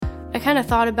kind of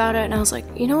thought about it and I was like,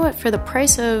 you know what, for the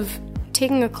price of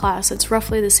taking a class, it's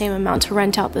roughly the same amount to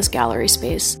rent out this gallery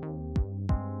space.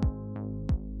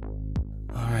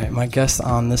 All right, my guest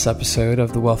on this episode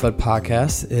of the Well-Fed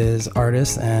Podcast is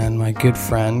artist and my good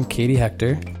friend, Katie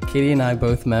Hector. Katie and I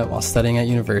both met while studying at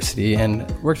university and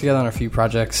worked together on a few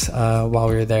projects while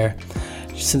we were there.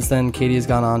 Since then, Katie has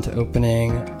gone on to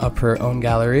opening up her own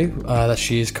gallery that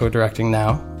she is co-directing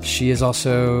now. She is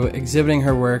also exhibiting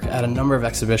her work at a number of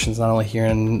exhibitions, not only here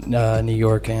in New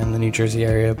York and the New Jersey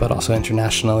area, but also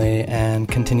internationally, and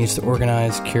continues to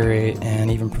organize, curate, and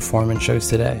even perform in shows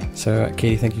today. So,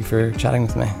 Katie, thank you for chatting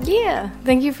with me. Yeah,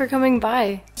 thank you for coming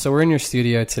by. So we're in your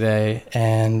studio today,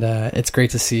 and it's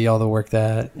great to see all the work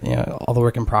all the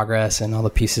work in progress and all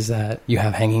the pieces that you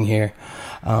have hanging here.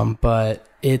 But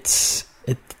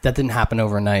that didn't happen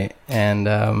overnight, and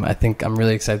I think I'm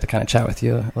really excited to kind of chat with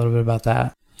you a little bit about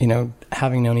that. You know,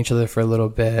 having known each other for a little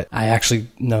bit, I actually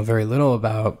know very little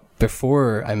about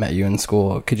before I met you in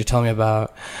school. Could you tell me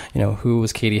about, who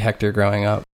was Katie Hector growing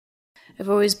up? I've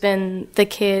always been the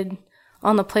kid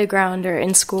on the playground or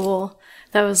in school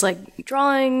that was like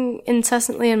drawing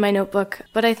incessantly in my notebook.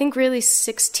 But I think really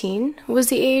 16 was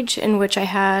the age in which I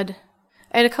had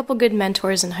a couple good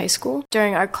mentors in high school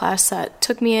during art class that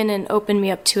took me in and opened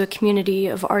me up to a community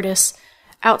of artists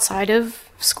outside of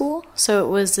school. So it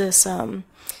was this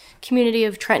community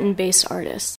of Trenton-based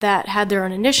artists that had their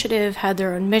own initiative, had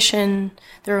their own mission,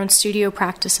 their own studio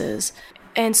practices.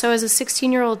 And so as a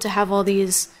 16-year-old to have all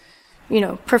these,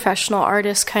 professional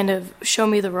artists kind of show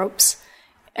me the ropes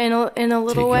in a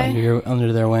little way.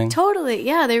 Under their wing. Totally,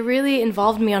 yeah. They really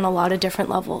involved me on a lot of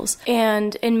different levels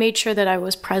and made sure that I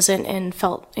was present and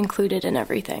felt included in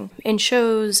everything, in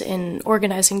shows, in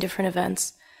organizing different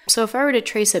events. So if I were to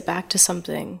trace it back to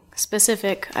something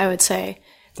specific, I would say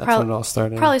that's when it all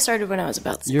started. Probably started when I was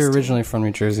about 16. You're originally from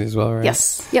New Jersey as well, right?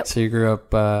 Yes. Yep. So you grew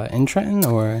up in Trenton,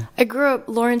 or? I grew up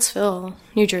Lawrenceville,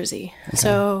 New Jersey. Okay.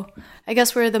 So I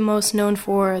guess we're the most known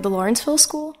for the Lawrenceville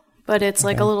School, but it's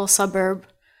like a little suburb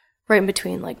right in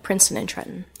between like Princeton and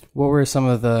Trenton. What were some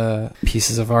of the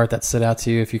pieces of art that stood out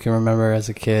to you, if you can remember as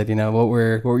a kid? What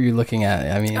were you looking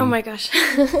at? I mean, oh my gosh.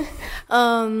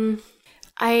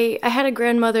 I had a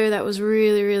grandmother that was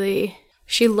really, really,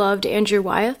 she loved Andrew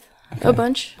Wyeth a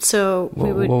bunch. So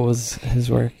what was his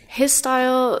work? His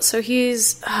style, so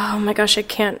he's, oh my gosh, I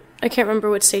can't remember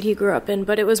what state he grew up in,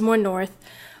 but it was more north.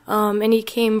 And he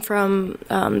came from,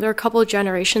 there were a couple of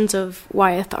generations of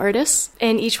Wyeth artists,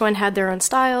 and each one had their own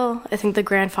style. I think the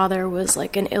grandfather was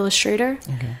like an illustrator.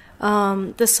 Okay.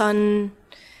 The son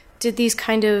did these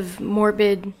kind of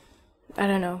morbid,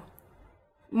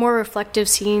 more reflective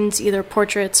scenes, either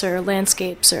portraits or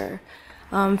landscapes or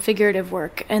figurative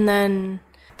work. And then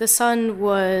the son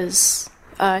was,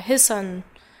 his son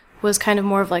was kind of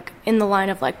more of like in the line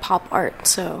of like pop art,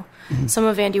 so some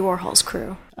of Andy Warhol's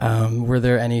crew. Were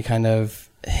there any kind of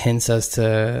hints as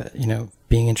to,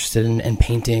 being interested in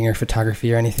painting or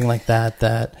photography or anything like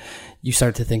that you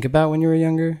started to think about when you were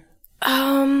younger?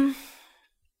 I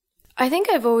think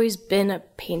I've always been a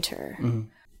painter. Mm-hmm.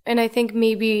 And I think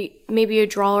maybe a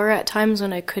drawer at times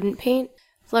when I couldn't paint.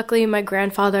 Luckily, my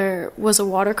grandfather was a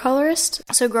watercolorist.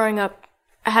 So growing up,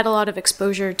 I had a lot of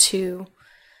exposure to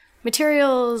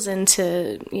materials and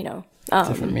to,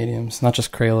 different mediums, not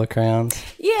just Crayola crayons.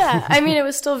 Yeah, I mean, it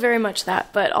was still very much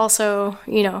that, but also,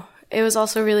 it was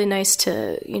also really nice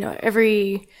to,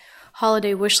 every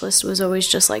holiday wish list was always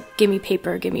just like, give me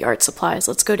paper, give me art supplies,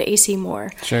 let's go to AC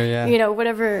Moore. Sure, yeah.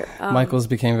 Whatever. Michael's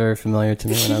became very familiar to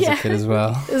me when I was a kid as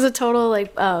well. It was a total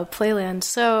like playland.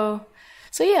 So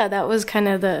yeah, that was kind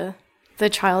of the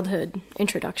childhood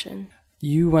introduction.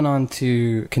 You went on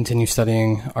to continue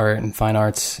studying art and fine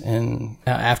arts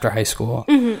after high school.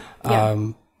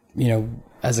 Mm-hmm. Yeah.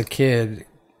 As a kid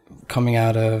coming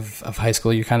out of high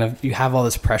school, you have all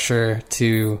this pressure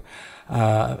to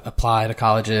apply to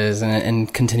colleges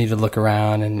and continue to look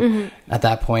around. And at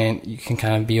that point, you can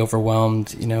kind of be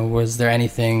overwhelmed. Was there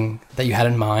anything that you had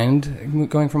in mind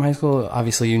going from high school?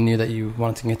 Obviously, you knew that you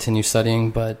wanted to continue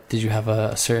studying, but did you have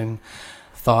a certain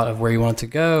thought of where you wanted to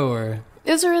go, or?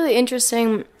 It was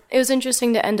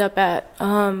interesting to end up at,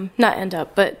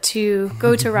 but to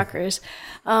go to Rutgers.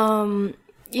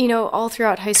 All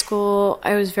throughout high school,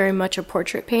 I was very much a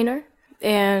portrait painter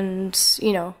and,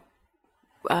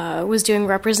 was doing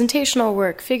representational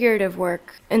work, figurative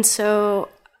work. And so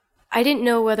I didn't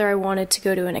know whether I wanted to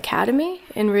go to an academy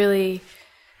and really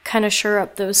kind of shore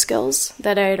up those skills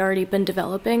that I had already been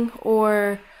developing,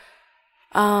 or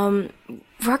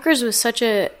Rutgers was such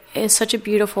a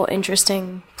beautiful,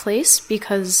 interesting place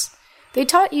because they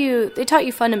taught you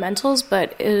fundamentals,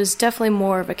 but it was definitely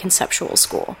more of a conceptual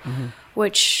school,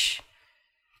 which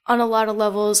on a lot of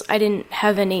levels, I didn't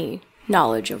have any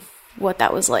knowledge of what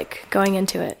that was like going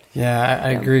into it. Yeah, I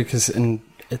agree, because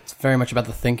it's very much about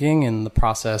the thinking and the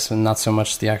process, and not so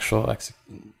much the actual I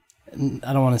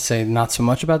don't want to say not so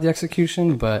much about the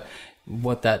execution, but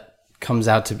what that comes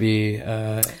out to be,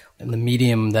 and the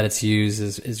medium that it's used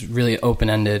is really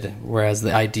open-ended, whereas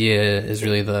the idea is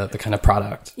really the kind of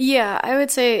product. Yeah, I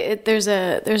would say there's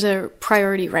a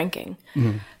priority ranking.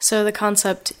 Mm-hmm. So the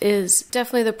concept is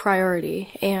definitely the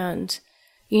priority, and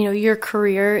your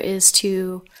career is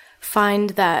to find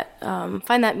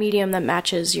that medium that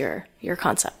matches your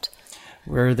concept.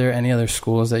 Were there any other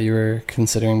schools that you were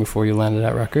considering before you landed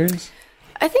at Rutgers?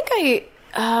 I think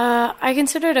I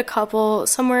considered a couple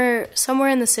somewhere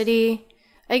in the city.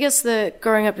 I guess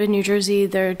growing up in New Jersey,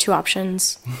 there are two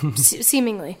options,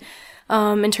 seemingly,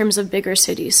 in terms of bigger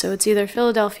cities. So it's either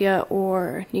Philadelphia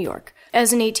or New York.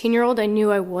 As an 18-year-old, I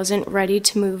knew I wasn't ready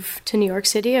to move to New York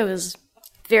City. I was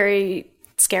very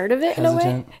scared of it in a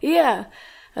way. Yeah.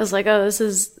 I was like, oh, this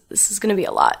is going to be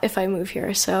a lot if I move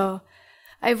here. So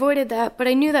I avoided that, but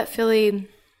I knew that Philly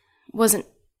wasn't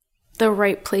the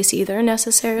right place either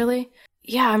necessarily.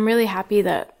 Yeah, I'm really happy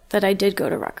that I did go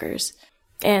to Rutgers,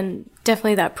 and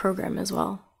definitely that program as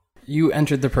well. You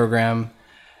entered the program,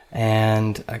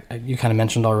 and you kind of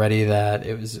mentioned already that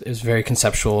it was very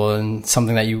conceptual and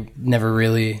something that you never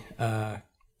really,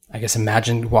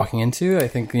 imagined walking into. I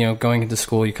think, going into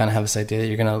school, you kind of have this idea that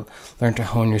you're going to learn to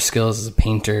hone your skills as a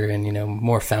painter and,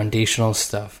 more foundational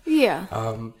stuff. Yeah.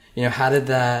 How did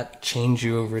that change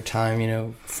you over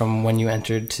time, from when you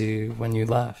entered to when you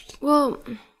left? Well,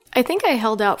 I think I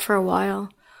held out for a while.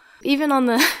 Even on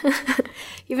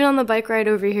the bike ride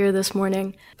over here this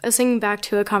morning, I was thinking back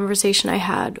to a conversation I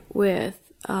had with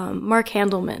Mark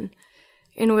Handelman,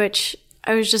 in which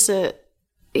I was just a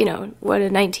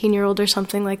 19-year-old or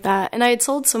something like that. And I had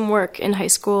sold some work in high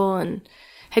school and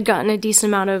had gotten a decent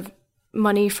amount of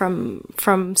money from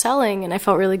selling, and I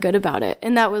felt really good about it.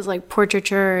 And that was like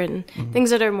portraiture and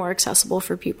things that are more accessible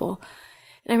for people.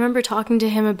 And I remember talking to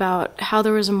him about how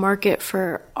there was a market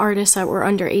for artists that were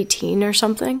under 18 or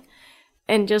something,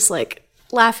 and just like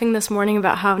laughing this morning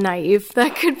about how naive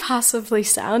that could possibly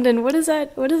sound, and what does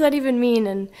that even mean?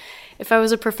 And if I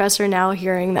was a professor now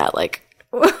hearing that, like,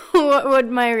 what would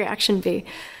my reaction be?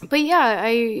 But yeah,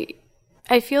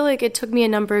 I feel like it took me a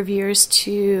number of years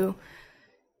to,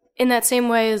 in that same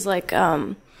way as like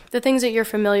the things that you're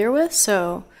familiar with,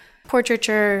 so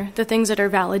portraiture, the things that are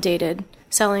validated,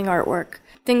 selling artwork,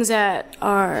 things that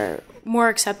are more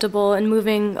acceptable, and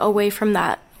moving away from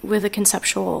that with a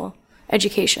conceptual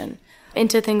education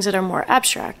into things that are more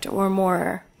abstract or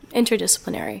more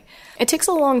interdisciplinary. It takes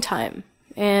a long time.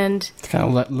 And to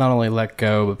kind of not only let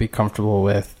go, but be comfortable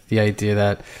with the idea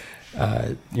that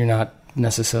you're not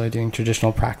necessarily doing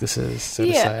traditional practices, so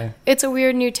to say. It's a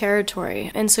weird new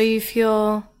territory. And so you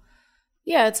feel,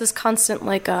 it's this constant,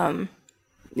 like,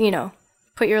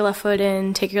 put your left foot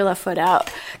in, take your left foot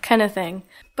out kind of thing.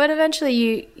 But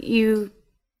eventually you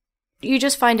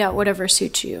just find out whatever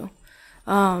suits you.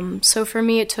 So for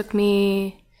me, it took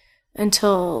me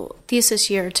until thesis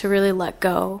year to really let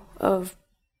go of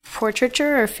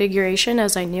portraiture or figuration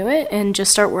as I knew it, and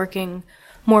just start working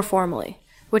more formally,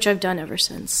 which I've done ever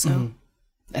since. So. Mm-hmm.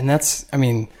 And that's,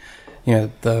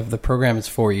 the program is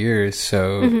 4 years,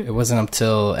 so it wasn't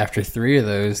until after 3 of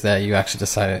those that you actually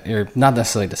decided, or not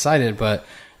necessarily decided, but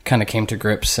kind of came to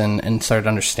grips and started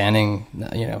understanding,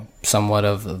 somewhat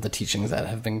of the teachings that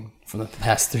have been from the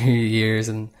past 3 years,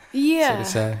 and so to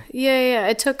say. Yeah.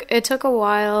 It took a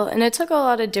while, and it took a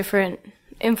lot of different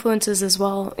influences as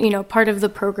well. Part of the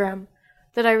program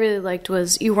that I really liked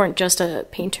was you weren't just a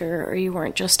painter, or you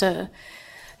weren't just in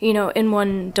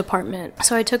one department.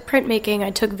 So I took printmaking,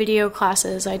 I took video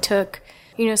classes, I took,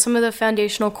 some of the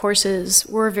foundational courses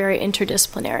were very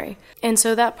interdisciplinary. And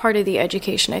so that part of the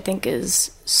education, I think,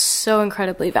 is so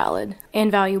incredibly valid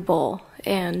and valuable,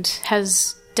 and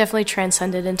has definitely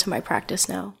transcended into my practice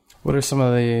now. What are some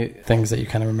of the things that you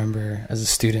kind of remember as a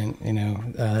student,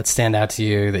 that stand out to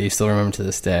you that you still remember to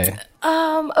this day?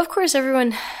 Of course,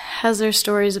 everyone has their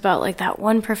stories about like that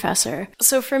one professor.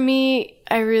 So for me,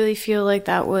 I really feel like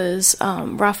that was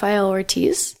Rafael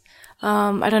Ortiz.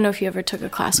 I don't know if you ever took a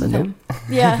class with him.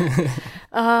 Yeah.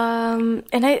 And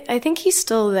I think he's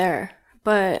still there,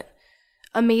 but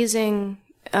amazing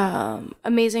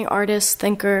artist,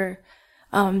 thinker,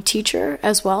 teacher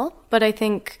as well. But I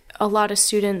think a lot of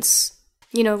students,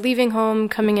 leaving home,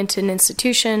 coming into an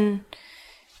institution,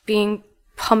 being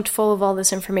pumped full of all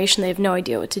this information they have no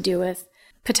idea what to do with,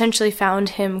 potentially found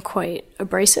him quite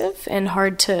abrasive and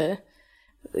hard to,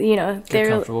 get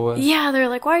comfortable with. Yeah, they're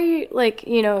like, why are you, like,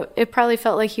 it probably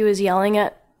felt like he was yelling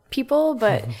at people,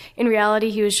 but in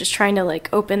reality, he was just trying to like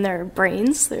open their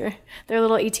brains, their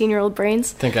little 18-year-old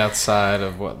brains. Think outside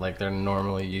of what like they're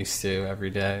normally used to every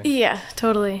day. Yeah,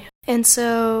 totally. And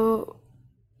so,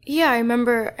 yeah, I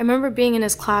remember being in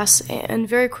his class and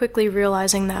very quickly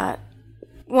realizing that,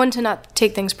 one, to not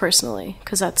take things personally,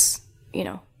 because that's,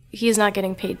 he's not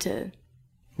getting paid to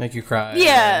make you cry.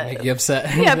 Yeah. Make you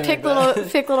upset. Yeah, pick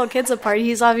little kids apart.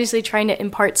 He's obviously trying to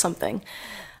impart something.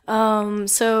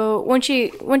 So once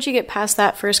you get past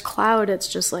that first cloud, it's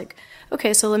just like,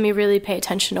 okay, so let me really pay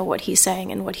attention to what he's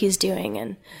saying and what he's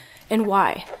doing and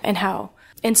why and how.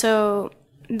 And so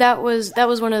that was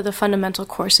one of the fundamental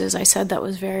courses I said that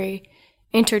was very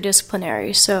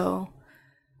interdisciplinary. So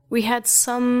we had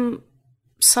some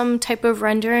type of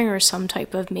rendering or some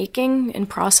type of making and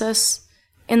process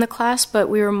in the class, but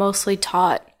we were mostly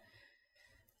taught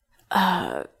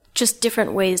just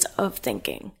different ways of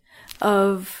thinking,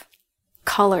 of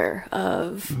color,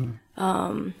 of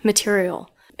material.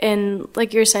 And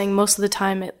like you're saying, most of the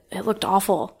time it looked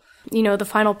awful. The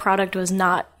final product was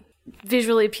not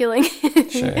visually appealing.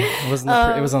 Sure. It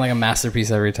wasn't like a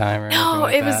masterpiece every time or anything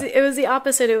like that. It was the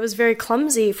opposite. It was very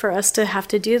clumsy for us to have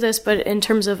to do this, but in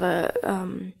terms of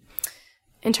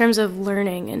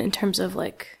learning and in terms of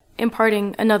like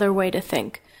imparting another way to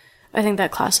think, I think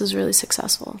that class was really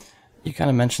successful. You kind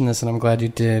of mentioned this, and I'm glad you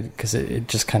did, because it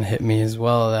just kind of hit me as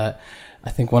well that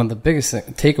I think one of the biggest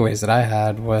takeaways that I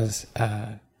had was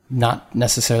not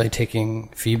necessarily taking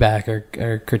feedback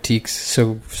or critiques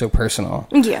so personal.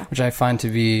 Yeah. Which I find to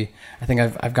be, I think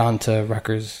I've gone to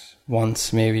Rutgers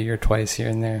once, maybe, or twice here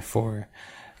and there for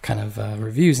kind of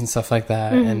reviews and stuff like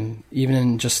that. Mm-hmm. And even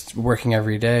in just working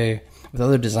every day with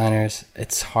other designers,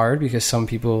 it's hard because some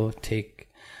people take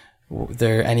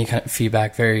any kind of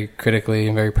feedback very critically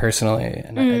and very personally.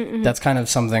 And that's kind of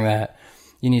something that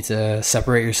you need to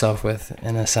separate yourself with,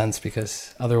 in a sense,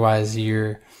 because otherwise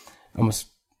you're almost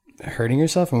hurting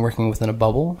yourself and working within a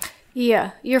bubble.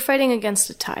 Yeah, you're fighting against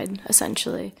a tide,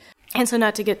 essentially. And so,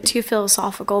 not to get too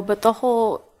philosophical, but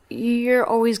you're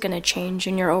always going to change,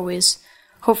 and you're always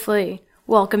hopefully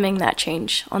welcoming that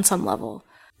change on some level.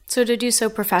 So to do so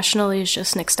professionally is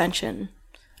just an extension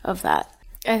of that.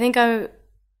 I think I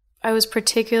was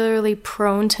particularly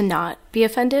prone to not be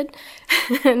offended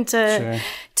and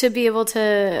to be able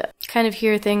to kind of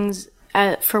hear things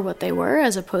for what they were,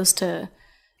 as opposed to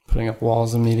putting up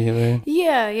walls immediately.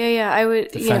 Yeah. I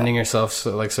would defending yourself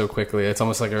so quickly. It's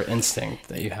almost like an instinct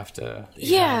that you have to.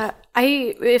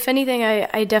 If anything,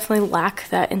 I definitely lack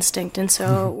that instinct, and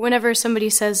so whenever somebody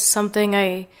says something,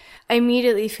 I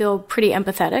immediately feel pretty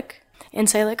empathetic and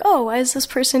say like, oh, why does this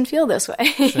person feel this way?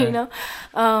 Sure.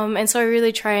 And so I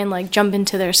really try and like jump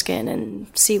into their skin and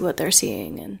see what they're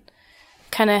seeing and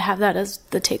kind of have that as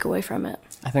the takeaway from it.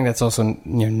 I think that's also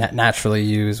naturally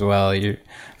you as well. You're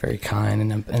very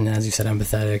kind and as you said,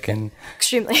 empathetic, and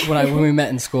extremely. when we met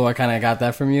in school, I kind of got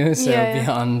that from you. So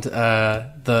beyond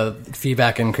the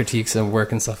feedback and critiques of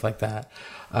work and stuff like that,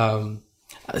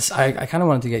 I kind of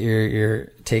wanted to get your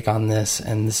take on this,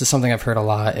 and this is something I've heard a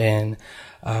lot in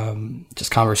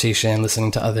just conversation,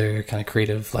 listening to other kind of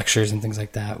creative lectures and things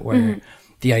like that, where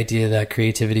the idea that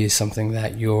creativity is something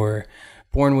that you're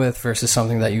born with versus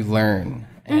something that you learn.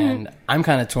 And I'm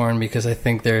kind of torn because I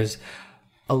think there's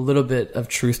a little bit of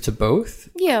truth to both.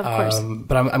 Yeah, of course.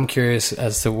 But I'm curious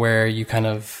as to where you kind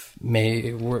of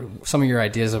some of your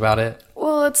ideas about it.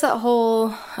 Well, it's that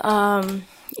whole,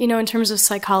 in terms of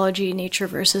psychology, nature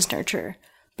versus nurture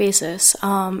basis.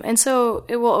 And so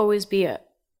it will always be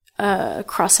a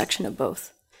cross-section of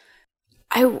both.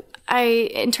 I,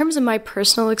 in terms of my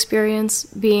personal experience,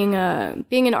 being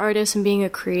an artist and being a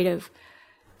creative,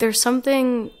 there is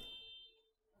something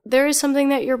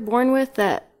that you're born with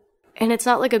and it's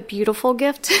not like a beautiful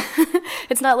gift.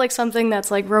 It's not like something that's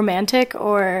like romantic,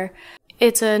 or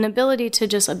it's an ability to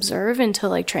just observe and to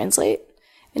like translate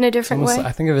in a different way.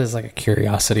 I think of it as like a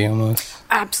curiosity almost.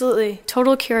 Absolutely.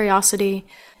 Total curiosity.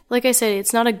 Like I said,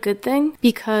 it's not a good thing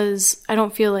because I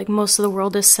don't feel like most of the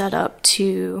world is set up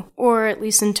to, or at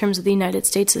least in terms of the United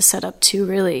States, is set up to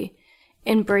really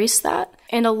embrace that.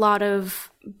 And a lot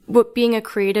of what being a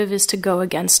creative is to go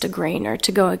against a grain or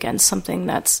to go against something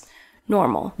that's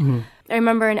normal. Mm-hmm. I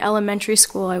remember in elementary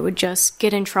school, I would just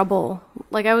get in trouble.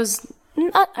 Like I was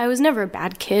never a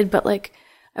bad kid, but like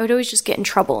I would always just get in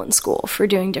trouble in school for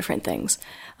doing different things.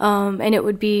 And it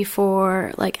would be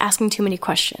for like asking too many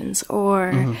questions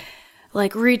or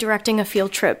like redirecting a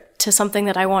field trip to something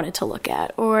that I wanted to look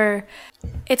at. Or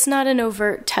it's not an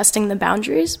overt testing the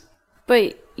boundaries,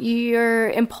 but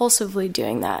you're impulsively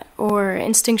doing that or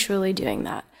instinctually doing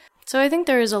that. So I think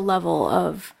there is a level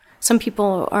of some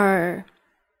people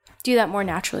do that more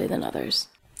naturally than others.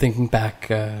 thinking back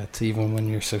to even when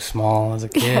you're so small as a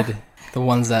kid, the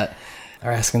ones that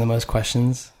are asking the most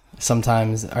questions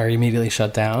sometimes are immediately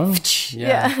shut down.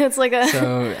 Yeah, it's like a...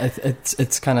 So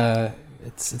it's kind of,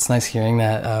 it's nice hearing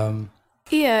that.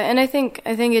 Yeah, and I think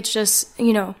it's just,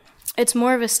 it's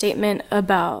more of a statement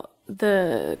about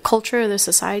the culture, the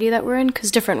society that we're in,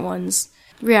 because different ones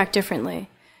react differently.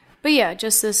 But yeah,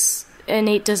 just this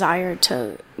innate desire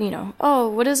to, oh,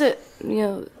 what is it?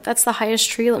 That's the highest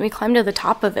tree. Let me climb to the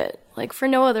top of it. Like for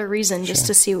no other reason, just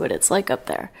to see what it's like up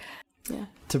there. Yeah.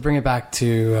 To bring it back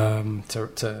to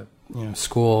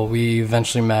school, we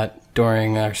eventually met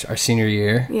during our senior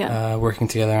year, working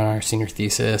together on our senior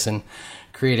thesis and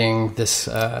creating this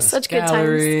such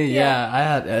gallery. Good times.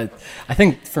 Yeah, I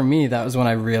think for me that was when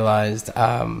I realized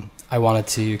I wanted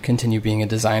to continue being a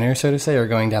designer, so to say, or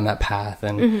going down that path,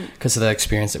 and because of the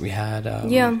experience that we had,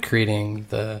 creating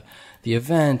the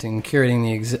event and curating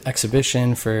the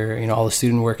exhibition for all the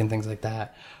student work and things like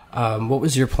that. What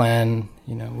was your plan?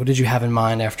 What did you have in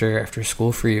mind after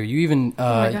school for you? You even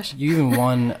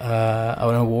won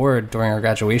an award during our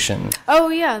graduation. Oh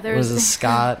yeah, there was a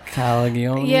Scott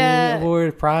Calagione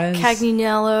Award prize.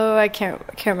 Cagnanello, I can't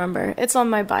remember. It's on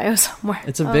my bio somewhere.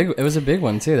 It was a big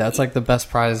one too. That's like the best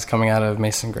prize coming out of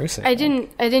Mason Grossing. I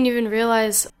didn't even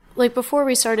realize, like, before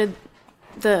we started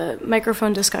the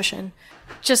microphone discussion,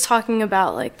 just talking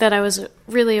about like that I was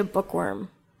really a bookworm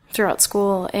throughout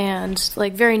school and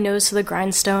like very nose to the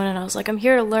grindstone, and I was like, I'm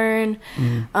here to learn.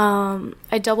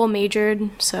 I double majored,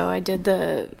 so I did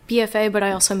the BFA, but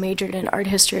I also majored in art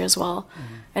history as well.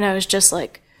 And I was just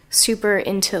like super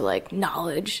into like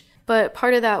knowledge, but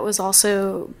part of that was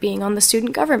also being on the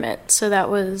student government, so that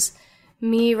was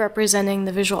me representing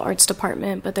the visual arts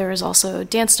department, but there was also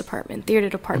dance department, theater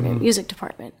department, music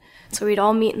department. So we'd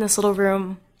all meet in this little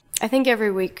room, I think every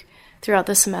week throughout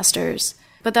the semesters,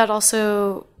 but that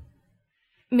also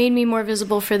made me more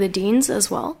visible for the deans as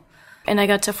well. And I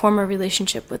got to form a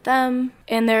relationship with them.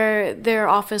 And their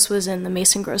office was in the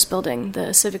Mason Gross building,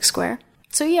 the Civic Square.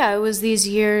 So yeah, it was these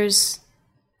years,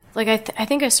 like I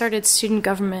think I started student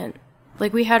government.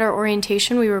 Like we had our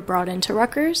orientation, we were brought into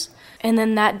Rutgers. And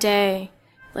then that day,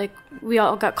 like we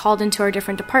all got called into our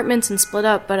different departments and split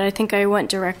up. But I think I went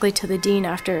directly to the dean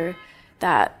after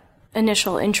that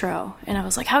initial intro, and I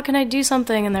was like, how can I do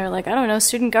something? And they're like, I don't know,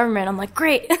 student government. I'm like,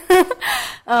 great.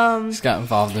 Just got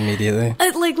involved immediately.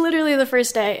 Like literally the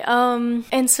first day.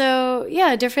 And so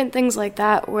yeah, different things like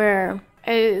that where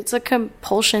it's a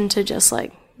compulsion to just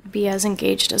like be as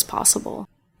engaged as possible,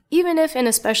 even if and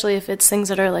especially if it's things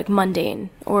that are like mundane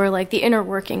or like the inner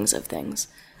workings of things.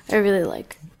 I really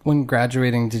like. When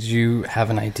graduating, did you have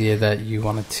an idea that you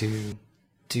wanted to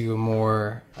do a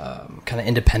more kind of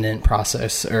independent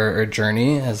process or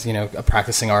journey as, a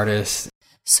practicing artist?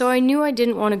 So I knew I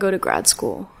didn't want to go to grad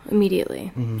school immediately.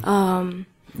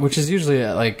 Which is usually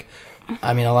a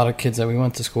lot of kids that we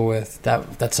went to school with,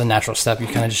 that's a natural step. You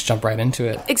kind of just jump right into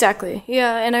it. Exactly.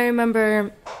 Yeah. And I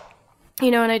remember,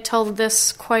 and I tell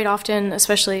this quite often,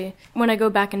 especially when I go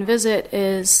back and visit,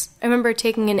 is I remember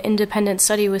taking an independent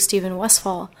study with Stephen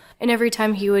Westfall. And every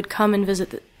time he would come and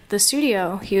visit the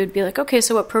studio, he would be like, okay,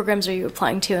 so what programs are you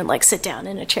applying to? And like sit down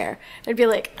in a chair. I'd be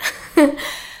like, I'm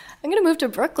going to move to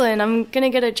Brooklyn. I'm going to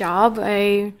get a job.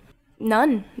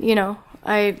 None,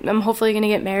 I'm hopefully going to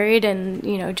get married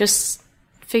and, just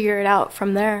figure it out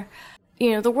from there.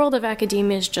 The world of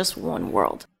academia is just one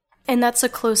world. And that's the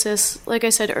closest, like I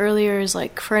said earlier, is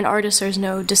like for an artist, there's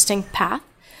no distinct path,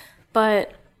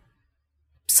 but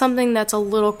something that's a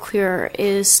little clearer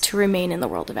is to remain in the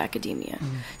world of academia.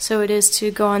 So it is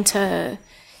to go on to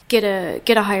get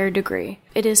a higher degree.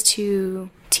 It is to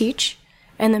teach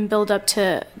and then build up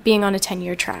to being on a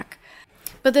 10-year track.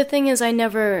 But the thing is, I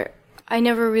never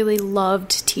really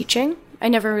loved teaching. I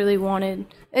never really wanted,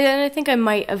 and I think I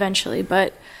might eventually,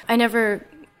 but I never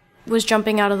was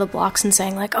jumping out of the blocks and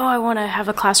saying like, oh, I want to have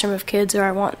a classroom of kids, or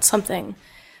I want something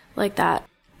like that.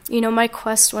 My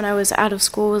quest when I was out of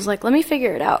school was like, let me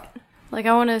figure it out. Like,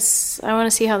 I want to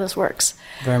see how this works.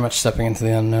 Very much stepping into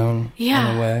the unknown in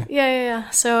a way. Yeah.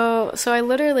 So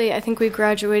I think we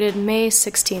graduated May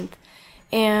 16th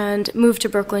and moved to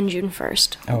Brooklyn June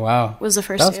 1st. Oh, wow. Was the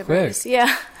first day of race.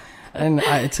 Yeah. And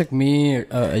it took me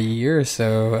a year or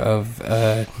so of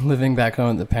living back home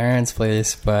at the parents'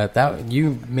 place, but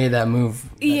you made that move,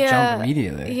 jump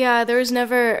immediately. Yeah, there was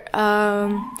never...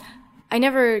 I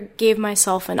never gave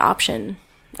myself an option,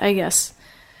 I guess,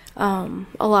 a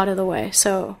lot of the way.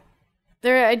 So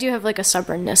I do have like a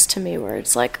stubbornness to me where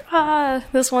it's like,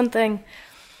 this one thing.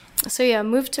 So yeah,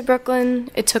 moved to Brooklyn.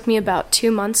 It took me about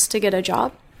 2 months to get a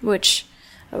job, which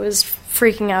I was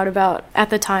freaking out about at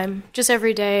the time. Just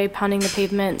every day, pounding the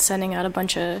pavement, sending out a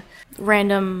bunch of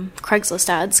random Craigslist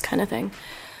ads kind of thing.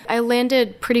 I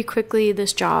landed pretty quickly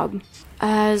this job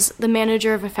as the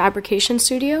manager of a fabrication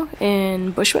studio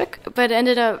in Bushwick, but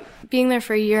ended up being there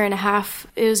for a year and a half.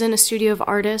 It was in a studio of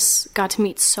artists, got to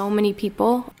meet so many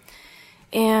people.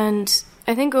 And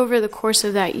I think over the course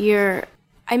of that year,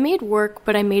 I made work,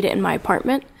 but I made it in my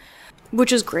apartment,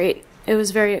 which was great. It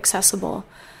was very accessible.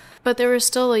 But there was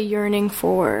still a yearning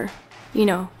for,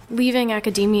 leaving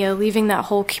academia, leaving that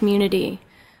whole community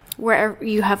where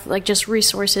you have like just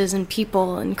resources and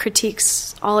people and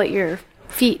critiques all at your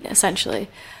feet, essentially,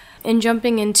 and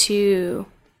jumping into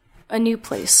a new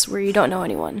place where you don't know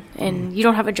anyone and you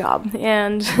don't have a job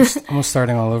and almost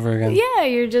starting all over again. Yeah,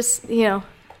 you're just,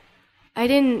 I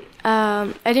didn't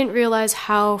realize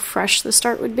how fresh the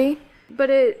start would be,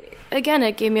 but it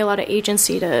gave me a lot of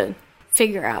agency to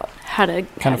figure out how to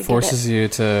kind of forces you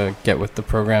to get with the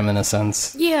program in a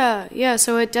sense. Yeah.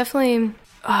 So it definitely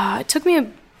it took me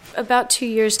about 2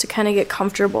 years to kind of get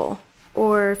comfortable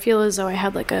or feel as though I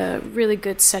had like a really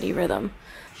good steady rhythm.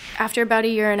 After about a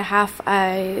year and a half,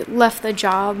 I left the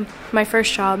job, my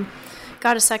first job,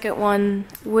 got a second one,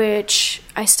 which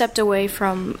I stepped away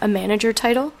from a manager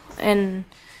title and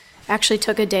actually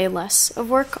took a day less of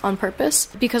work on purpose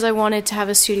because I wanted to have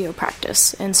a studio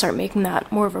practice and start making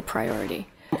that more of a priority.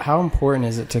 How important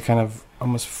is it to kind of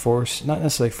almost not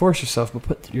necessarily force yourself, but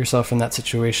put yourself in that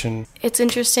situation? It's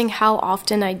interesting how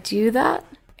often I do that.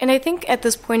 And I think at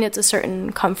this point it's a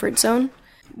certain comfort zone.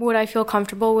 What I feel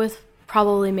comfortable with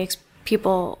probably makes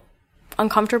people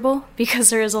uncomfortable because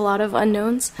there is a lot of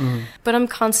unknowns. But I'm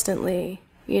constantly,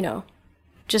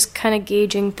 just kind of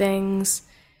gauging things,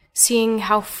 seeing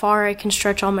how far I can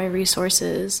stretch all my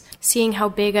resources, seeing how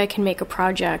big I can make a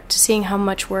project, seeing how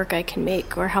much work I can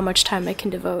make or how much time I can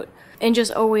devote, and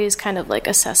just always kind of like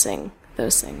assessing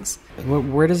those things.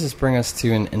 Where does this bring us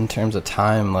to in terms of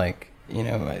time? Like,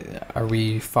 are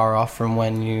we far off from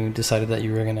when you decided that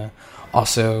you were going to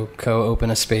also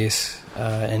co-open a space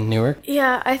in Newark?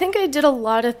 Yeah, I think I did a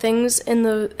lot of things in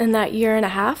that year and a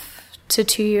half to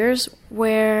 2 years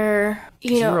where,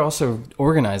 you were also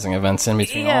organizing events in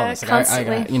between all this. Like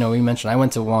constantly. We mentioned I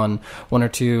went to one or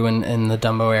two in the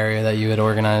Dumbo area that you had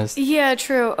organized. Yeah,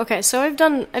 true. Okay, so I've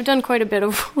done quite a bit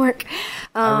of work.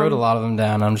 I wrote a lot of them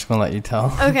down. I'm just gonna let you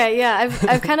tell. Okay, yeah,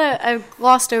 I've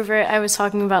glossed over it. I was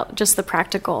talking about just the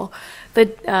practical,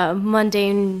 the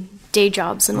mundane day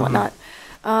jobs and whatnot.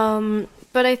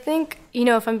 But I think,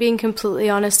 if I'm being completely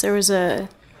honest, there was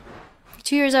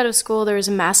 2 years out of school, there was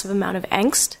a massive amount of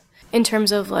angst in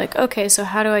terms of like, okay, so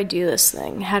how do I do this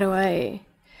thing?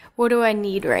 What do I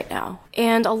need right now?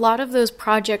 And a lot of those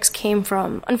projects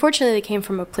unfortunately, they came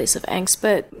from a place of angst,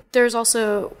 but there's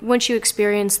also, once you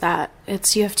experience that,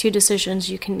 you have two decisions.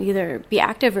 You can either be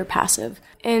active or passive.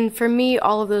 And for me,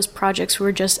 all of those projects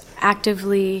were just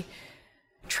actively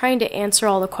trying to answer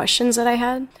all the questions that I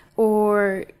had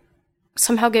or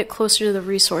somehow get closer to the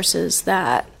resources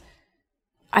that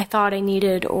I thought I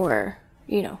needed or,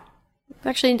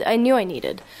 actually I knew I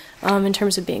needed in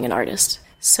terms of being an artist.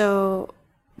 So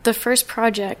the first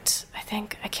project, I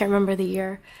can't remember the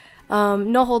year,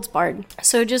 No Holds Barred.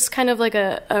 So just kind of like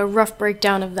a rough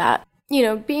breakdown of that.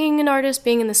 Being an artist,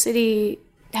 being in the city,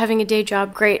 having a day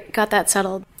job, great, got that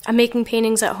settled. I'm making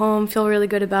paintings at home, feel really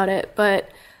good about it, but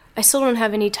I still don't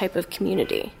have any type of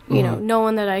community, no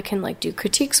one that I can like do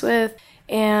critiques with.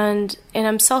 And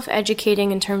I'm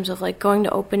self-educating in terms of like going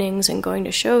to openings and going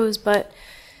to shows, but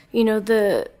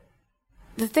the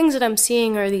things that I'm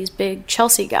seeing are these big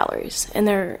Chelsea galleries, and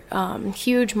they're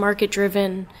huge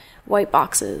market-driven white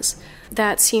boxes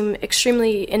that seem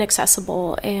extremely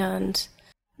inaccessible and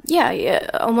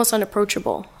almost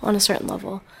unapproachable on a certain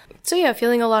level. So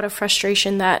feeling a lot of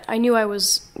frustration that I knew I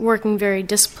was working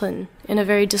in a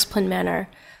very disciplined manner.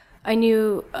 I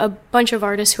knew a bunch of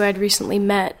artists who I'd recently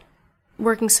met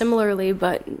working similarly,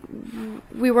 but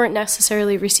we weren't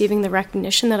necessarily receiving the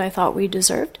recognition that I thought we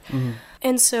deserved.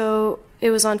 And so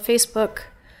it was on Facebook.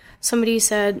 Somebody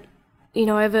said,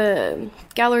 I have a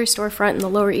gallery storefront in the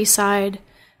Lower East Side.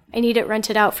 I need it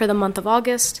rented out for the month of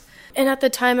August. And at the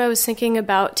time I was thinking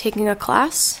about taking a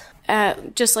class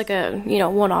at just like a,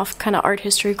 one-off kind of art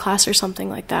history class or something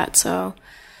like that. So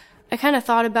I kind of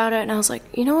thought about it and I was like,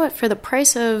 you know what, for the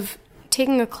price of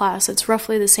taking a class, it's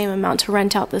roughly the same amount to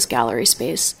rent out this gallery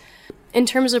space. In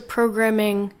terms of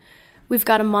programming, we've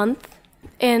got a month,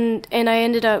 and I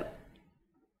ended up,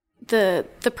 the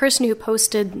person who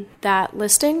posted that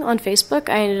listing on Facebook,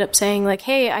 I ended up saying like,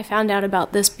 hey, I found out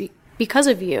about this because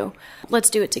of you. Let's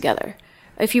do it together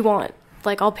if you want.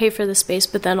 like, I'll pay for the space,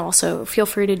 but then also feel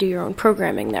free to do your own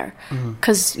programming there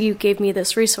because you gave me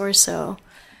this resource. So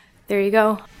there you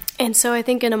go. And so I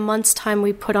think in a month's time,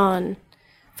 we put on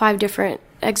 5 different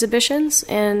exhibitions,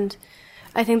 and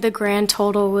I think the grand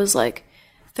total was like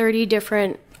 30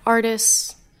 different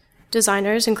artists,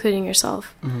 designers, including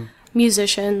yourself,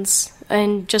 musicians,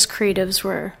 and just creatives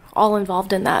were all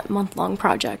involved in that month-long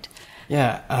project.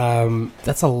 Yeah,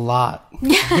 that's a lot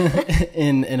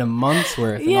in a month's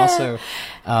worth. And also,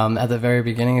 at the very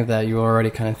beginning of that, you were already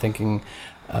kind of thinking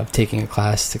of taking a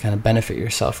class to kind of benefit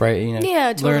yourself, right? You know,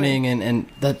 totally. Learning, and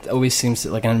that always seems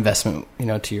like an investment, you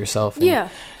know, to yourself. And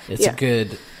it's a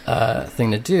good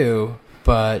thing to do.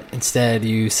 But instead,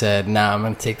 you said, "Nah, I'm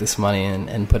going to take this money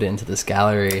and put it into this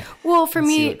gallery." Well, for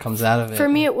me, see what comes out of it. For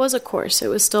me, it was a course. It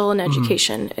was still an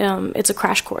education. It's a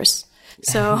crash course.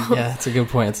 So yeah, that's a good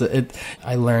point.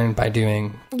 I learned by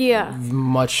doing.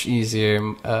 Much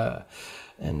easier,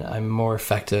 and I'm more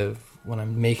effective when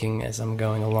I'm making as I'm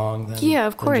going along.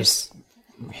 Of course. Than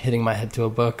just hitting my head to a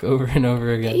book over and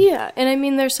over again. Yeah, and I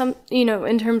mean, there's some, you know,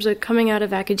 in terms of coming out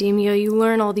of academia, you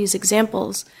learn all these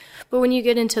examples. But when you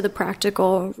get into the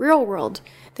practical real world,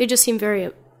 they just seem very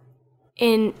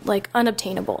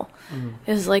unobtainable.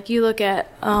 It's like you look at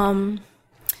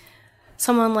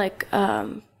someone like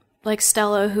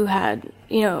Stella, who had,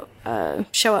 you know, a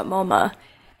show at MoMA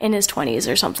in his 20s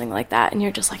or something like that, and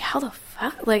you're just like, how the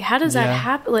fuck? Like, how does that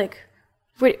happen? Like,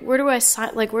 where do I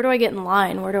sign? Like, where do I get in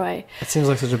line? Where do I? It seems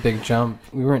like such a big jump.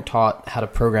 We weren't taught how to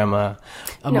program a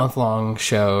month-long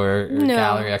show or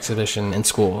gallery exhibition in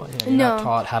school. You know, you're not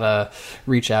taught how to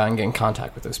reach out and get in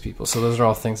contact with those people. So those are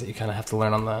all things that you kind of have to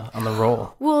learn on the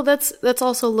roll. Well, that's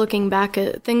also looking back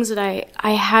at things that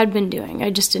I had been doing. I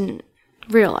just didn't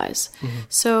realize.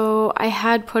 So I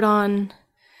had put on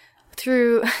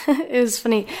through. It was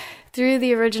funny, through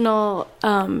the original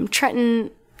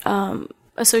Trenton.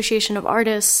 Association of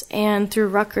Artists, and through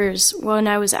Rutgers, when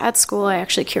I was at school, I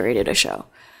actually curated a show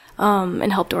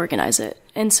and helped organize it.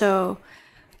 And so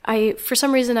for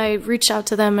some reason, I reached out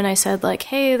to them and I said, like,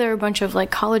 hey, there are a bunch of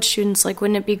like college students. Like,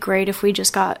 wouldn't it be great if we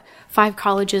just got 5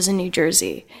 colleges in New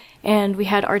Jersey and we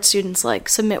had art students like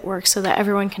submit work so that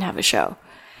everyone can have a show?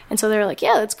 And so they were like,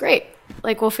 yeah, that's great.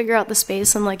 Like, we'll figure out the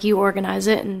space and like you organize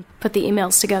it and put the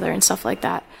emails together and stuff like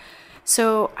that.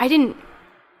 So I didn't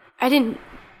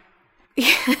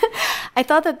I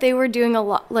thought that they were doing a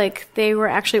lot, like they were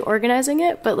actually organizing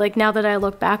it, but like now that I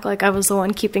look back, like I was the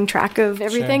one keeping track of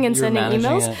everything and sending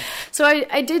emails. So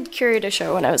I did curate a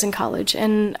show when I was in college,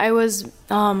 and I was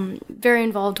very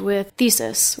involved with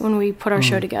thesis when we put our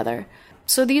show together.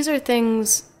 So these are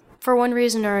things, for one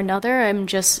reason or another, I'm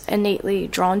just innately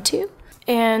drawn to,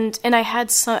 and I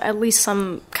had at least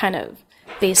some kind of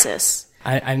basis.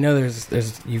 I know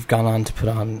there's you've gone on to put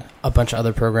on a bunch of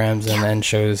other programs and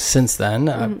shows since then,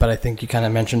 but I think you kind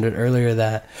of mentioned it earlier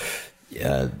that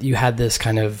you had this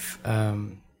kind of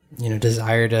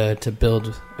desire to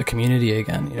build a community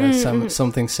again. You know,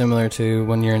 something similar to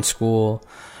when you're in school.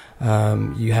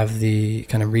 You have the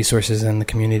kind of resources in the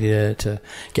community to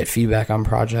get feedback on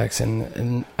projects,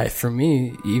 and for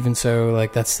me, even so,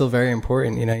 like that's still very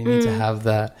important. You know, you need to have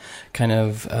that kind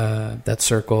of that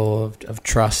circle of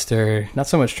trust, or not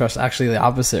so much trust, actually the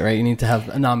opposite, right? You need to have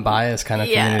a non-biased kind of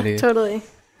community. Yeah, totally.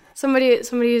 Somebody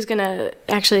who's gonna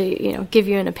actually, you know, give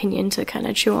you an opinion to kind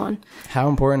of chew on. How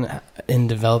important in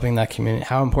developing that community?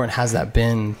 How important has that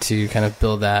been to kind of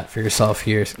build that for yourself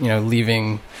here? You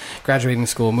know, graduating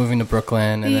school, moving to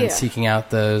Brooklyn, and then seeking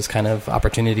out those kind of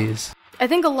opportunities. I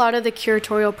think a lot of the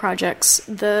curatorial projects,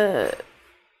 I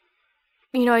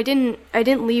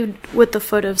didn't lead with the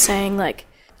foot of saying like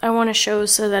I want a show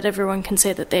so that everyone can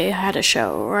say that they had a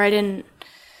show, or I didn't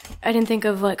think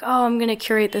of like, oh, I'm going to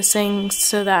curate this thing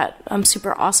so that I'm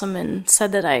super awesome and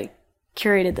said that I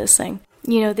curated this thing.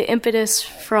 You know, the impetus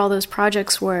for all those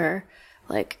projects were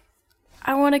like,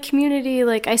 I want a community.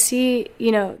 Like I see,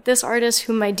 you know, this artist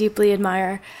whom I deeply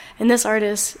admire and this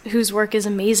artist whose work is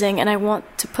amazing, and I want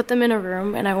to put them in a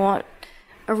room and I want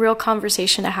a real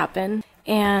conversation to happen.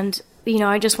 And, you know,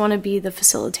 I just want to be the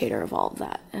facilitator of all of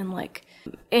that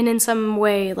and in some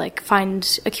way, like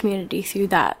find a community through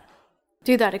that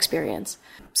experience.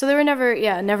 So there were never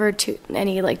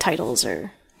any like titles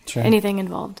or anything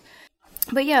involved.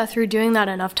 But yeah, through doing that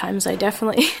enough times, I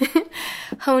definitely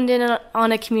honed in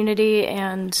on a community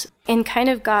and kind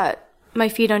of got my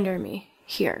feet under me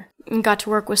here and got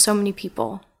to work with so many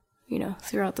people, you know,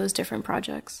 throughout those different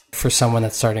projects. For someone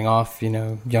that's starting off, you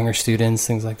know, younger students,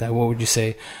 things like that, what would you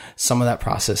say some of that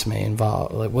process may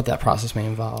involve, like what that process may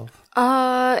involve?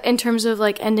 In terms of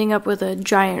like ending up with a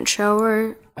giant show,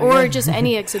 or or just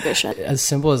any exhibition. As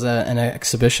simple as an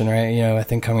exhibition, right? You know, I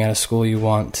think coming out of school, you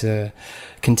want to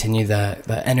continue that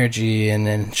energy and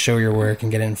then show your work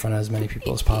and get it in front of as many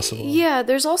people as possible. Yeah,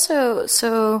 there's also,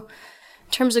 so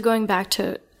in terms of going back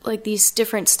to like these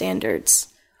different standards,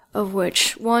 of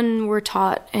which one, we're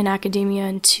taught in academia,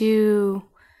 and two,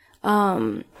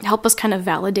 help us kind of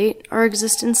validate our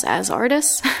existence as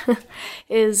artists,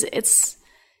 it's,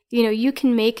 you know, you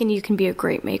can make and you can be a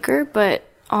great maker, but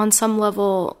on some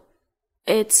level,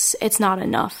 it's not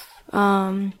enough.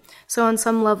 So on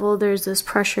some level, there's this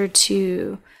pressure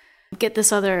to get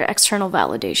this other external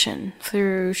validation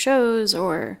through shows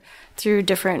or through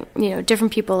different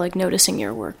people like noticing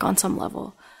your work on some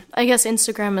level. I guess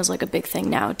Instagram is like a big thing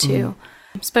now too,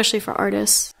 especially for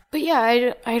artists. But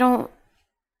yeah,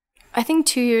 I think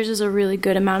 2 years is a really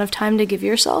good amount of time to give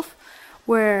yourself,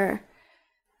 where,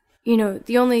 you know,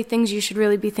 the only things you should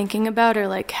really be thinking about are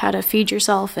like how to feed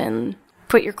yourself and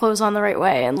put your clothes on the right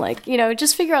way, and like, you know,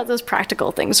 just figure out those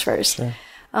practical things first. Sure.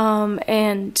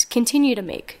 And continue to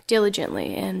make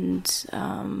diligently and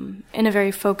in a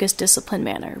very focused, disciplined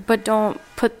manner. But don't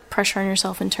put pressure on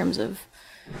yourself in terms of,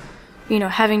 you know,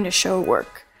 having to show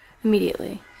work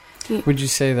immediately. Would you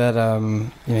say that,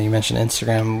 you know, you mentioned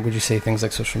Instagram, would you say things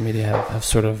like social media have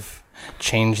sort of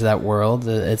changed that world?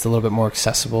 It's a little bit more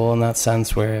accessible in that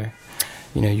sense where,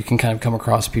 you know, you can kind of come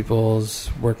across people's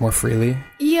work more freely?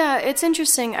 Yeah, it's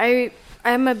interesting.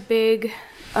 I'm a big,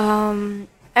 I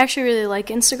actually really like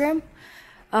Instagram.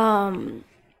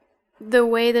 The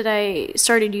way that I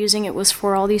started using it was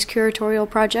for all these curatorial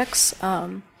projects.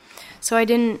 So I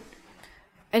didn't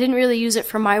really use it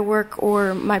for my work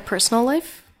or my personal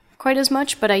life quite as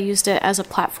much, but I used it as a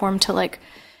platform to like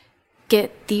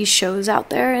get these shows out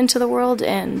there into the world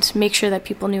and make sure that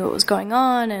people knew what was going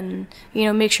on, and, you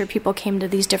know, make sure people came to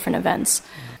these different events,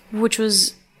 which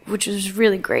was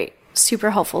really great,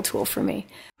 super helpful tool for me.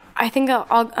 I think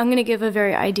I'm going to give a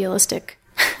very idealistic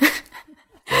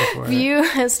view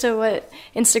as to what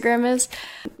Instagram is,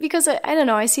 because I don't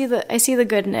know, I see the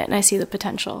good in it and I see the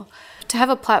potential to have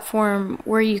a platform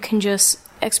where you can just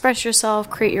express yourself,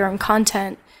 create your own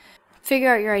content,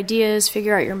 figure out your ideas,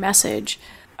 figure out your message.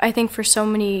 I think for so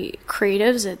many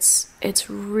creatives, it's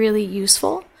really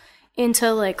useful, and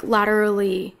to like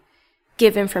laterally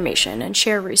give information and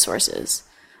share resources.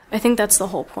 I think that's the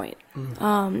whole point,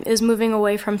 is moving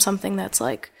away from something that's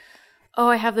like, oh,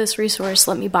 I have this resource,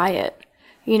 let me buy it.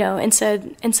 You know,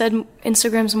 instead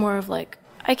Instagram's more of like,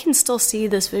 I can still see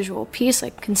this visual piece, I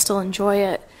can still enjoy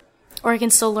it, or I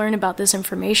can still learn about this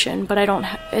information, but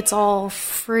it's all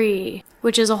free,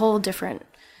 which is a whole different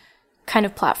kind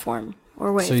of platform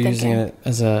or way of thinking. So using it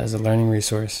as a learning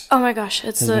resource. Oh my gosh,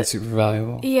 it's super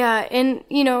valuable. Yeah, and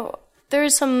you know, there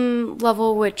is some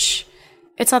level which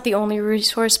it's not the only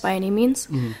resource by any means.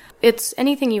 Mm-hmm. It's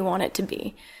anything you want it to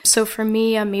be. So for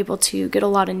me, I'm able to get a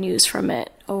lot of news from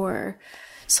it, or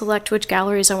select which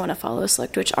galleries I want to follow,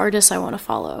 select which artists I want to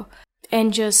follow,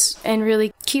 and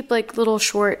really keep like little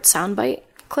short soundbite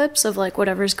clips of like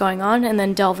whatever's going on, and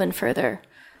then delve in further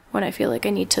when I feel like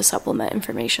I need to supplement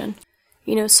information.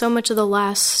 You know, so much of the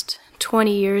last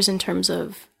 20 years in terms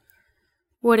of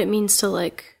what it means to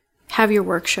like have your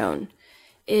work shown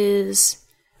is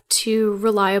to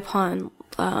rely upon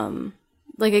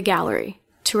like a gallery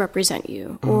to represent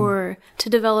you, or to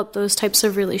develop those types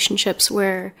of relationships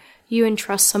where you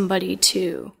entrust somebody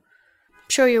to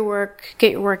show your work,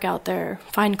 get your work out there,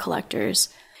 find collectors.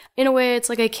 In a way, it's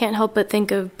like I can't help but think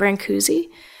of Brancusi,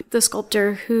 the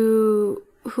sculptor who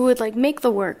would like make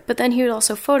the work, but then he would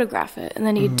also photograph it, and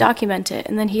then he'd document it,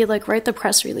 and then he'd like write the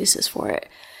press releases for it.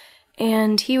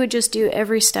 And he would just do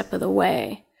every step of the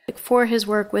way, like for his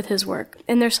work, with his work.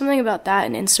 And there's something about that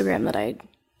in Instagram that I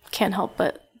can't help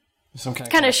but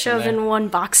kind of shove in one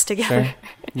box together. Sure.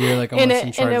 You're like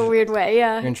almost in a weird way,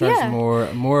 yeah. You're in charge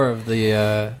of more of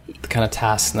the kind of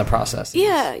tasks and the process.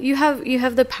 Yeah, you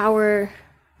have the power,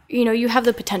 you know, you have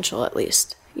the potential at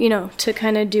least, you know, to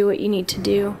kind of do what you need to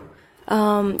do.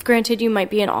 Granted, you might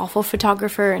be an awful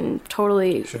photographer and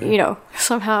totally, you know,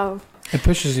 somehow. It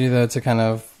pushes you though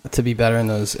to be better in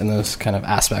those kind of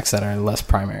aspects that are less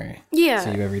primary. Yeah.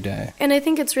 To you every day. And I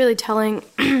think it's really telling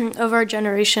of our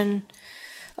generation.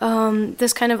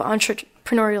 This kind of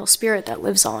entrepreneurial spirit that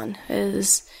lives on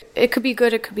is, it could be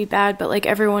good, it could be bad, but like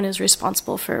everyone is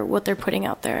responsible for what they're putting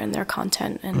out there and their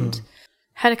content, and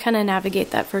how to kind of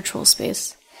navigate that virtual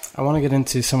space. I want to get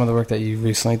into some of the work that you've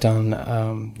recently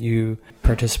done. You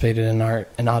participated in art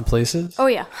in Odd Places. Oh,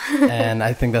 yeah. And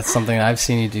I think that's something I've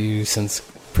seen you do since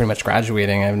pretty much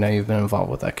graduating. I know you've been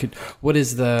involved with that. What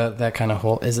is that kind of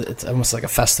whole? It's almost like a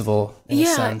festival in a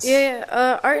sense?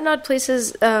 Yeah. Art in Odd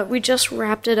Places. We just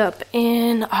wrapped it up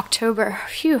in October.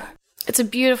 Phew. It's a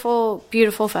beautiful,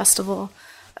 beautiful festival.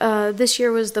 This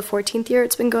year was the 14th year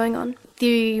it's been going on.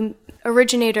 The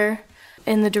originator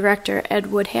and the director,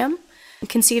 Ed Woodham,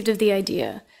 conceived of the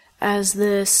idea as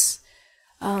this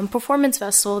performance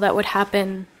festival that would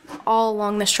happen all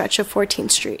along the stretch of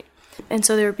 14th Street. And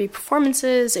so there would be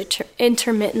performances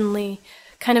intermittently,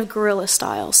 kind of guerrilla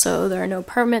style. So there are no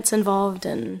permits involved,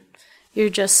 and you're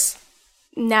just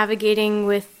navigating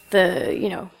with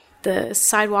the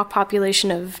sidewalk population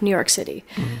of New York City.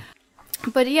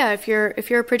 Mm-hmm. But yeah, if you're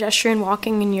a pedestrian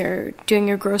walking and you're doing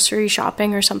your grocery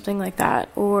shopping or something like that,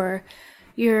 or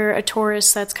you're a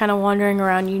tourist that's kind of wandering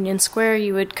around Union Square,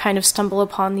 you would kind of stumble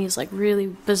upon these like really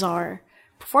bizarre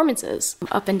performances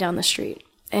up and down the street.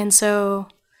 And so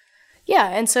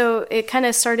it kind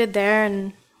of started there,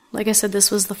 and like I said,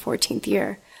 this was the 14th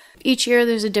year. Each year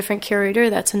there's a different curator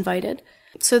that's invited.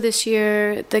 So this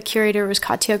year the curator was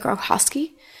Katya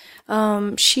Grochowski.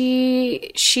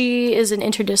 She is an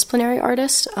interdisciplinary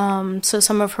artist, so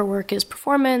some of her work is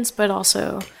performance, but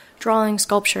also drawing,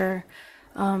 sculpture,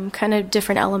 kind of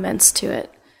different elements to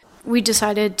it. We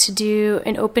decided to do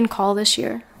an open call this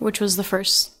year, which was the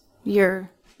first year.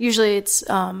 Usually it's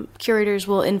curators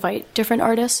will invite different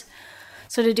artists,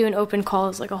 so to do an open call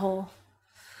is like a whole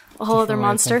other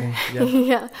monster. Yeah.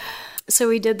 Yeah. So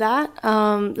we did that.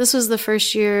 This was the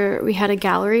first year we had a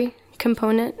gallery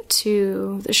component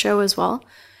to the show as well.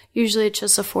 Usually it's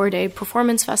just a 4-day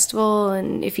performance festival,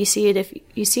 and if you see it,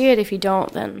 if you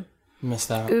don't, then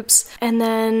missed out. Oops. And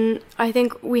then I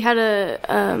think we had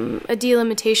a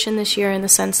delimitation this year in the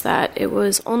sense that it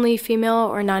was only female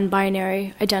or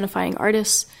non-binary identifying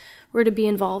artists were to be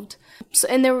involved. So,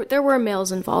 and there were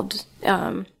males involved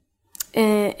in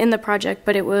the project,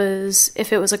 but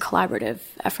if it was a collaborative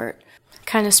effort,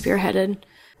 kind of spearheaded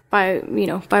by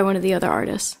one of the other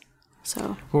artists.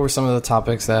 So, what were some of the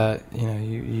topics that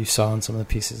you saw in some of the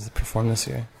pieces that performed this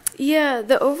year? Yeah,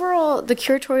 the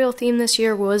curatorial theme this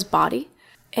year was body,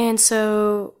 and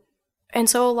so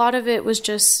a lot of it was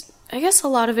just, I guess a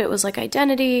lot of it was like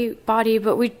identity, body,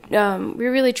 but we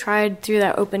really tried through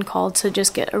that open call to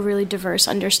just get a really diverse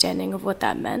understanding of what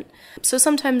that meant. So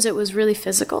sometimes it was really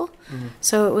physical,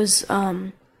 so it was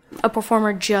a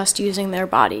performer just using their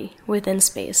body within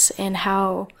space and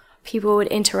how people would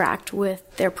interact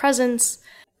with their presence,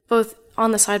 both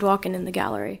on the sidewalk and in the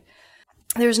gallery.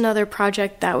 There was another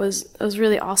project that was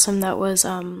really awesome that was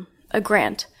a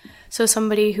grant. So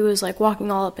somebody who was like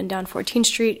walking all up and down 14th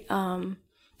Street,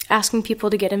 asking people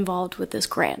to get involved with this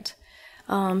grant.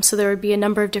 So there would be a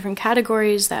number of different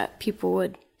categories that people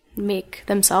would make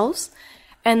themselves,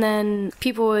 and then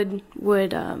people would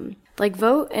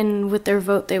vote, and with their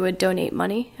vote they would donate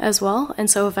money as well.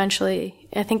 And so eventually,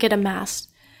 I think it amassed,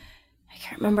 I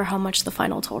can't remember how much the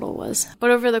final total was, but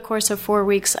over the course of 4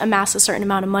 weeks, amassed a certain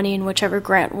amount of money, and whichever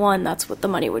grant won, that's what the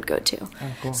money would go to. Oh,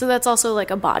 cool. So that's also like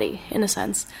a body in a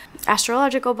sense.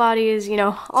 Astrological bodies,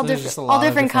 all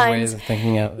different kinds. Ways of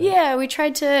thinking of it. Yeah, we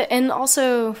tried to, and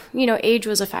also, age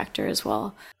was a factor as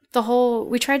well.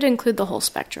 We tried to include the whole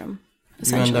spectrum.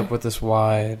 You end up with this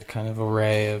wide kind of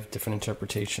array of different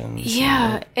interpretations.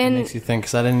 Yeah. And it makes you think,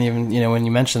 because I didn't even, when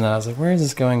you mentioned that, I was like, where is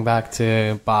this going back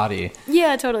to body?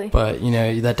 Yeah, totally. But,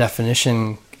 that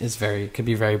definition could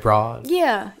be very broad.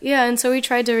 Yeah. And so we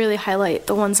tried to really highlight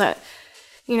the ones that,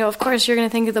 of course you're going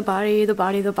to think of the body.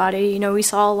 We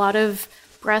saw a lot of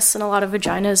breasts and a lot of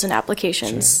vaginas and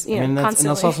applications, sure. Constantly. And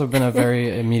that's also been a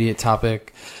very immediate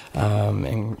topic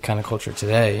in kind of culture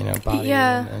today, body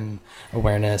and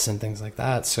awareness and things like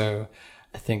that. So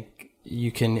I think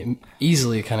you can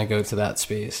easily kind of go to that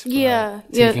space.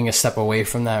 Taking a step away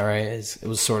from that, right, it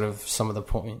was sort of some of the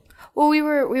point. Well, we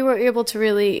were able to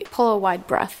really pull a wide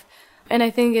breadth. And I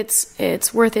think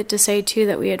it's worth it to say, too,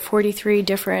 that we had 43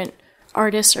 different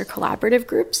artists or collaborative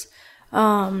groups,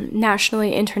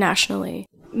 nationally, internationally,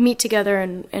 meet together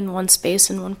in one space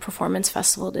in one performance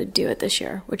festival to do it this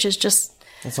year, which is just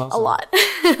awesome. A lot.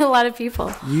 A lot of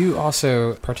people. You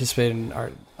also participated in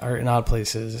Art in Odd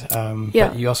Places,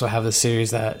 but you also have a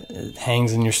series that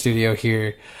hangs in your studio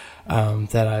here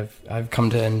that I've come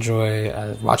to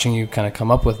enjoy watching you kind of come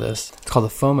up with this. It's called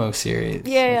the FOMO series,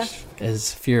 which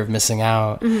is fear of missing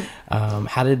out. Mm-hmm.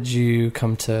 How did you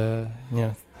come to,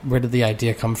 where did the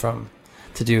idea come from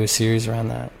to do a series around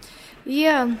that?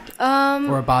 Yeah.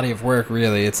 Or a body of work,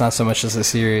 really. It's not so much as a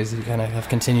series. You kind of have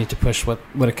continued to push what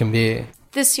it can be.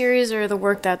 This series, or the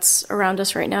work that's around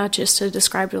us right now, just to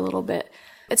describe it a little bit,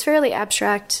 it's fairly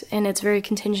abstract and it's very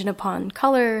contingent upon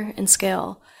color and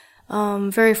scale.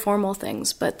 very formal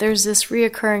things. But there's this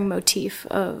reoccurring motif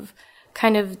of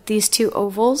kind of these two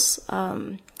ovals,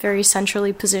 very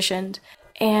centrally positioned.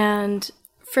 And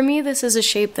for me, this is a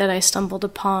shape that I stumbled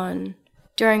upon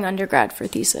during undergrad for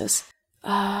thesis.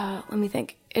 Let me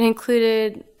think. It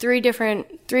included three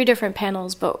different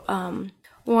panels, but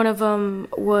one of them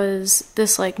was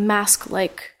this like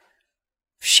mask-like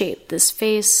shape, this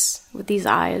face with these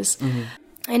eyes,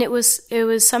 and it was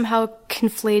somehow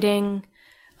conflating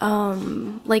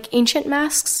like ancient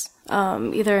masks,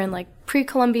 either in like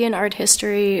pre-Columbian art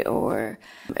history or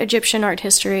Egyptian art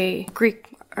history, Greek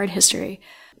art history.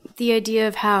 The idea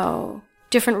of how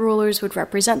different rulers would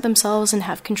represent themselves and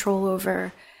have control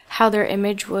over how their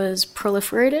image was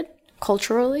proliferated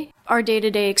culturally. Our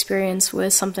day-to-day experience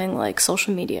with something like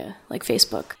social media, like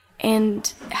Facebook,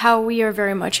 and how we are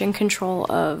very much in control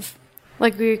of,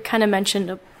 like we kind of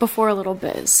mentioned before a little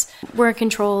bit, is we're in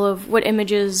control of what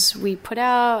images we put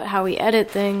out, how we edit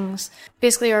things,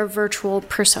 basically our virtual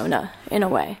persona in a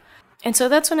way. And so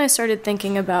that's when I started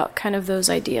thinking about kind of those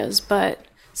ideas. But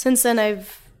since then I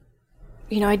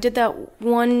did that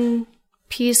one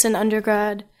piece in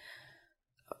undergrad,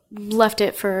 left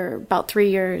it for about 3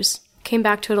 years, came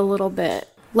back to it a little bit,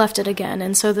 left it again.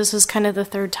 And so this is kind of the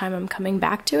third time I'm coming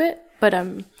back to it. But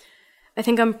I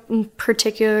think I'm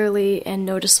particularly and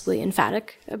noticeably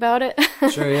emphatic about it.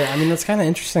 Sure, yeah. I mean, that's kind of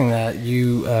interesting that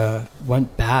you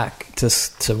went back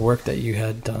to work that you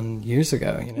had done years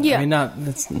ago. You know? Yeah. I mean, I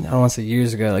don't want to say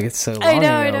years ago, like it's so long ago. I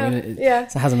know. I mean, Yeah.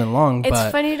 It hasn't been long, It's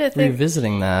but funny to think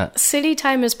revisiting that. city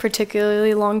time is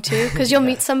particularly long too, because you'll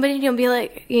meet somebody and you'll be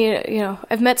like, you know,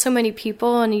 I've met so many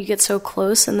people and you get so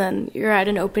close, and then you're at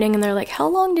an opening and they're like, how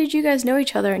long did you guys know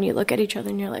each other? And you look at each other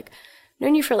and you're like,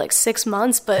 known you for like 6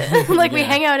 months, but like we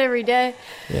hang out every day.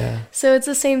 Yeah. So it's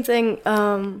the same thing.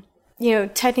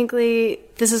 Technically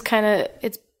this is kind of,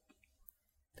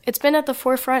 it's been at the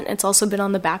forefront. It's also been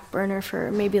on the back burner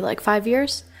for maybe like 5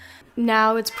 years.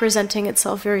 Now it's presenting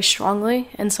itself very strongly.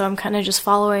 And so I'm kind of just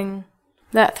following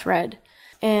that thread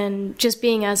and just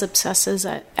being as obsessed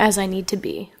as I need to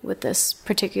be with this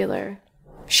particular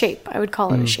shape. I would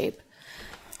call it a shape.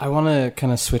 I want to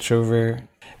kind of switch over.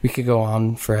 We could go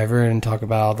on forever and talk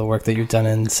about all the work that you've done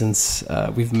in since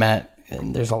we've met,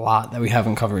 and there's a lot that we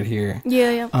haven't covered here.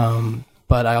 Yeah.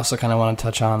 But I also kind of want to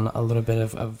touch on a little bit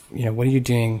of what are you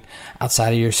doing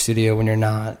outside of your studio when you're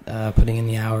not putting in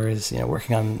the hours,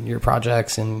 working on your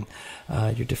projects and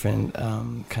your different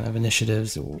kind of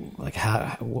initiatives. Like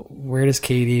where does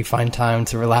Katie find time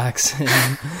to relax and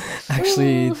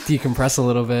actually decompress a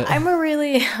little bit? I'm a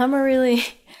really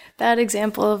bad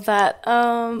example of that.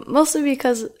 Mostly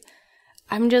because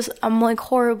I'm like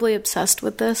horribly obsessed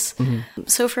with this. Mm-hmm.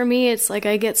 So for me, it's like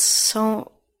I get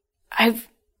so, I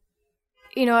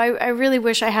really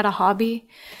wish I had a hobby,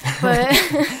 but,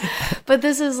 but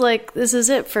this is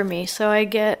it for me. So I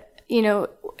get,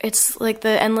 it's like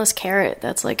the endless carrot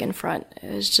that's like in front.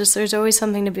 It's just, there's always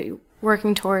something to be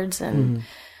working towards, and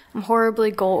I'm horribly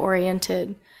goal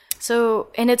oriented. So,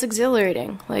 and it's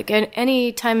exhilarating. Like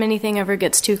any time anything ever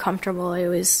gets too comfortable, I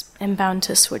always am bound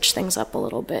to switch things up a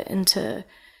little bit and to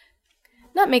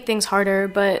not make things harder,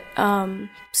 but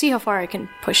see how far I can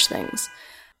push things.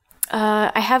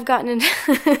 I have gotten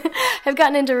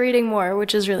into reading more,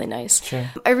 which is really nice.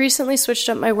 Sure. I recently switched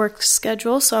up my work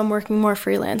schedule, so I'm working more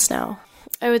freelance now.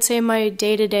 I would say my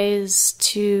day-to-day is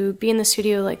to be in the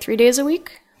studio like 3 days a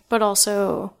week, but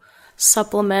also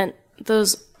supplement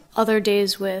those other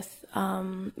days with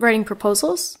writing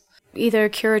proposals, either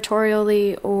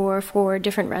curatorially or for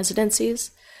different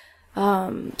residencies.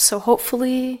 So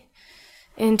hopefully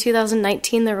in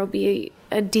 2019 there will be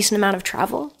a decent amount of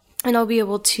travel, and I'll be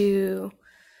able to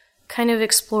kind of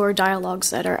explore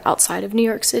dialogues that are outside of New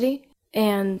York City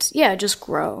and just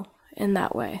grow in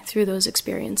that way through those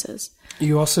experiences.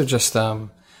 You also just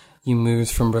you moved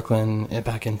from Brooklyn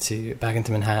back into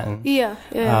Manhattan. Yeah.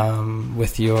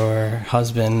 With your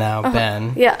husband now,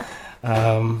 Ben. Yeah.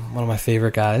 One of my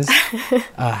favorite guys.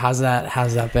 How's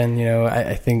that been?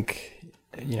 I think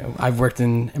I've worked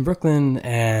in Brooklyn,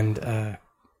 and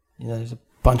there's a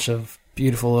bunch of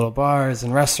beautiful little bars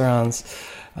and restaurants.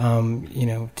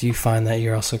 Do you find that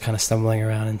you're also kind of stumbling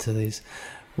around into these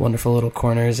wonderful little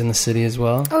corners in the city as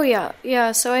well? Oh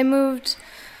yeah. So I moved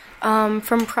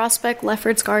from Prospect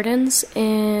Lefferts Gardens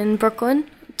in Brooklyn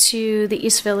to the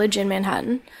East Village in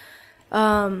Manhattan.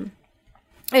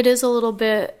 It was a little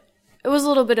bit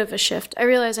of a shift. I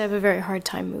realized I have a very hard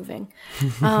time moving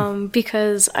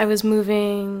because I was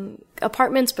moving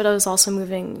apartments, but I was also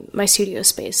moving my studio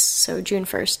space. So June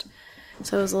 1st.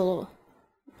 So it was a little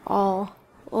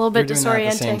bit You're doing disorienting. that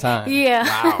at the same time. Yeah.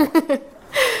 Wow.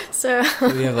 So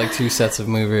we have like 2 sets of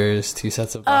movers, 2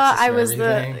 sets of boxes. I was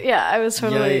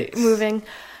totally Yikes. moving.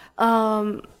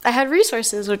 I had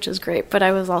resources, which is great, but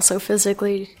I was also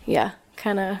physically,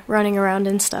 kind of running around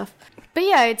and stuff. But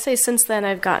yeah, I'd say since then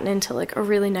I've gotten into like a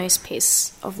really nice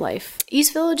pace of life.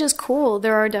 East Village is cool.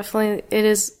 It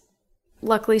is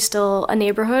luckily still a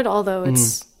neighborhood, although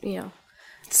it's,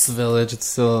 It's the village. It's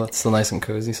still nice and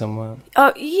cozy somewhat.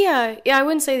 Oh, yeah. Yeah, I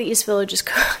wouldn't say the East Village is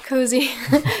cozy.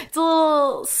 It's a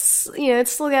little,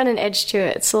 it's still got an edge to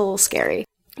it. It's a little scary.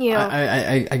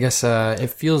 I guess it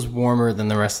feels warmer than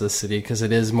the rest of the city because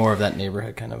it is more of that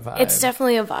neighborhood kind of vibe. It's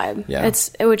definitely a vibe. Yeah.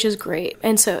 Which is great.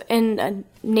 And so in a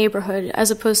neighborhood,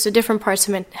 as opposed to different parts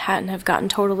of Manhattan have gotten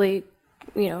totally,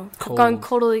 gone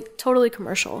totally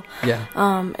commercial. Yeah.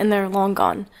 And they're long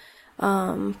gone.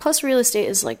 Plus real estate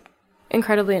is like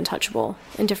incredibly untouchable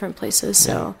in different places.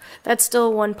 So that's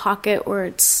still one pocket where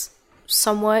it's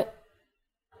somewhat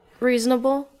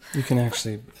reasonable. You can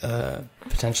actually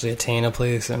potentially attain a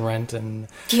place and rent, and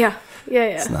yeah.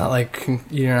 It's not like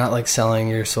you're not like selling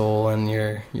your soul and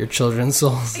your children's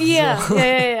souls.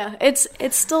 Yeah. It's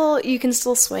still, you can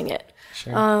still swing it.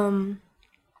 Sure.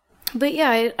 But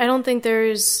yeah, I don't think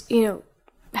there's,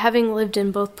 having lived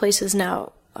in both places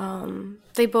now,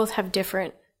 they both have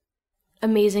different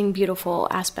amazing, beautiful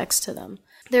aspects to them.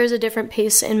 There's a different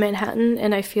pace in Manhattan,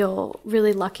 and I feel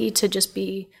really lucky to just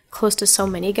be close to so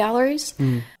many galleries.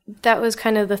 That was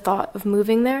kind of the thought of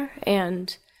moving there,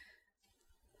 and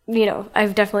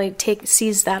I've definitely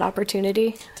seized that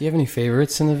opportunity. Do you have any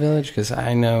favorites in the village? Because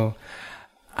I know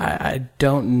I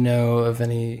don't know of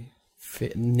any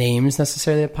names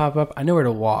necessarily that pop up. I know where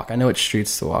to walk. I know which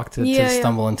streets to walk to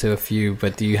stumble into a few,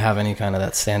 but do you have any kind of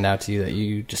that stand out to you that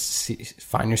you just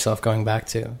find yourself going back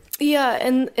to? Yeah,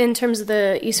 and in terms of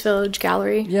the East Village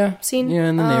gallery scene? Yeah,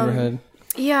 in the neighborhood.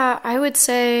 Yeah, I would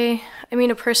say,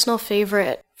 a personal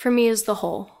favorite for me is The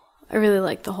Hole. I really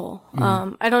like The Hole.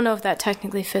 I don't know if that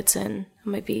technically fits in. It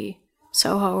might be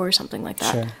Soho or something like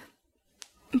that. Sure.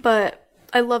 But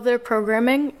I love their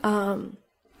programming.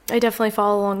 I definitely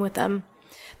follow along with them.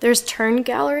 There's Turn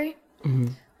Gallery,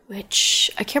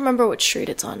 which I can't remember which street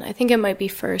it's on. I think it might be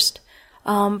First,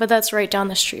 but that's right down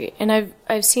the street. And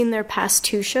I've seen their past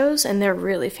 2 shows, and they're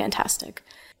really fantastic.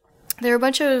 There are a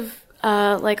bunch of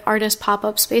artist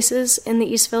pop-up spaces in the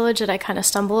East Village that I kind of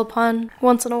stumble upon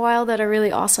once in a while that are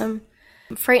really awesome.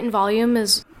 Freight and Volume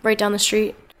is right down the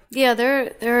street. Yeah,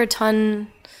 there are a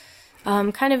ton,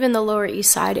 kind of in the Lower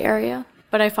East Side area,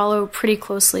 but I follow pretty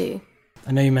closely.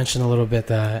 I know you mentioned a little bit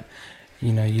that,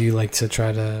 you like to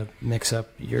try to mix up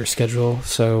your schedule.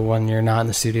 So when you're not in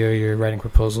the studio, you're writing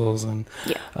proposals and,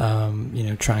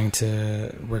 trying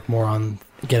to work more on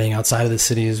getting outside of the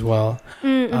city as well.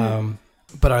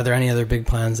 But are there any other big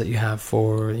plans that you have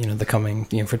for, the coming,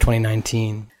 for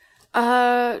 2019?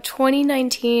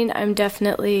 2019, I'm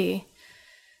definitely...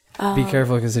 Be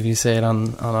careful, because if you say it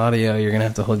on audio, you're gonna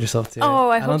have to hold yourself to it. Oh,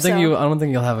 I hope so. I don't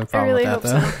think you'll have a problem with that,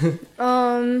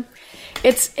 though.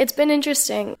 It's been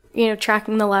interesting,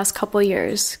 tracking the last couple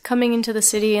years, coming into the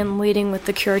city and leading with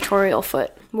the curatorial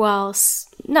foot, while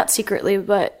not secretly,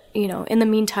 but in the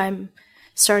meantime,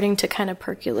 starting to kind of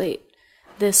percolate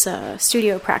this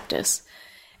studio practice.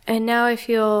 And now I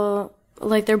feel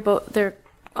like they're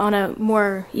on a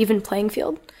more even playing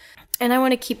field, and I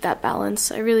want to keep that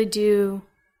balance. I really do.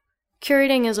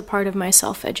 Curating is a part of my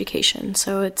self-education,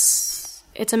 so it's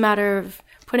a matter of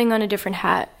putting on a different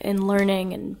hat and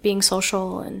learning and being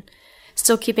social and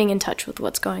still keeping in touch with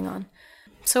what's going on.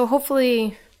 So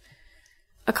hopefully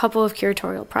a couple of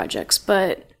curatorial projects,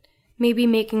 but maybe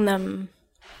making them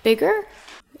bigger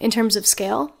in terms of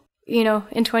scale, in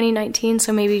 2019.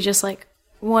 So maybe just like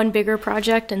one bigger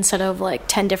project instead of like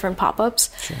 10 different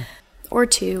pop-ups. Sure. Or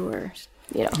 2 or...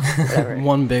 whatever.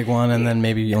 One big one, and then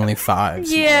maybe only 5.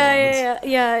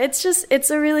 Yeah. It's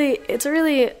a really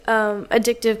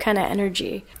addictive kind of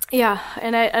energy. Yeah,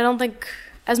 and I don't think,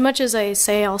 as much as I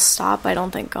say I'll stop, I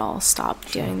don't think I'll stop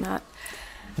doing that.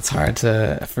 It's hard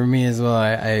for me as well.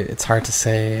 It's hard to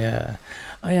say,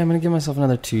 I'm going to give myself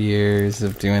another 2 years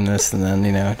of doing this, and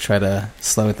then try to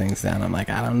slow things down. I'm like,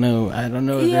 I don't know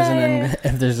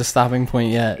if there's a stopping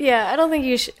point yet. Yeah, I don't think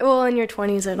you should. Well, in your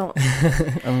 20s, I don't.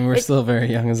 We're still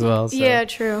very young as well. So. Yeah,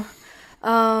 true.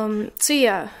 Kind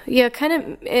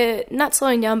of not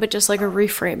slowing down, but just like a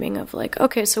reframing of like,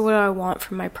 okay, so what do I want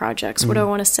from my projects? What do I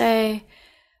want to say?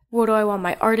 What do I want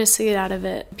my artists to get out of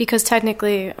it? Because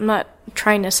technically, I'm not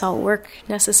trying to sell work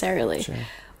necessarily. Sure.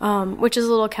 Which is a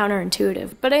little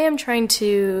counterintuitive. But I am trying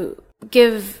to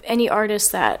give any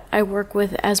artist that I work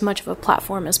with as much of a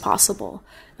platform as possible.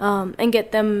 and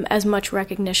get them as much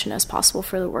recognition as possible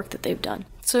for the work that they've done.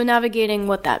 So navigating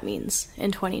what that means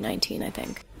in 2019, I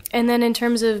think. And then in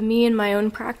terms of me and my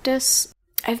own practice,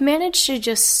 I've managed to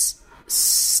just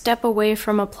step away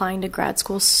from applying to grad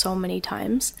school so many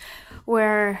times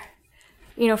where,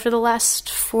 for the last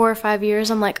 4 or 5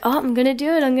 years, I'm like, oh, I'm going to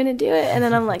do it. And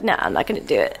then I'm like, nah, I'm not going to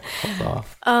do it.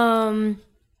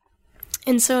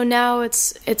 And so now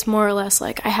it's more or less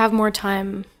like I have more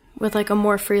time with like a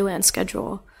more freelance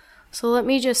schedule. So let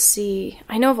me just see.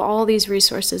 I know of all these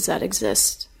resources that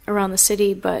exist around the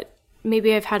city, but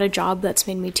maybe I've had a job that's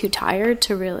made me too tired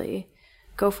to really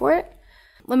go for it.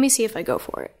 Let me see if I go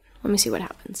for it. Let me see what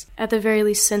happens. At the very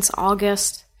least, since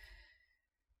August,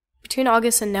 between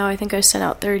August and now, I think I've sent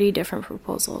out 30 different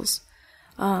proposals.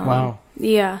 Wow.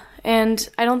 Yeah. And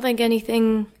I don't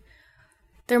think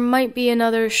there might be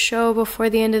another show before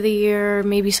the end of the year.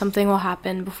 Maybe something will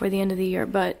happen before the end of the year.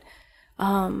 But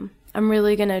I'm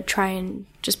really going to try and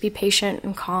just be patient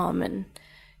and calm and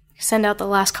send out the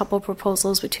last couple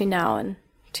proposals between now and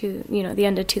the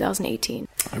end of 2018.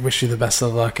 I wish you the best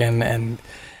of luck, and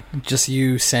just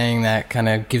you saying that kind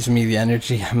of gives me the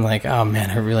energy. I'm like, oh man,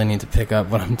 I really need to pick up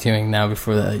what I'm doing now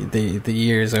before the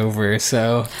year is over.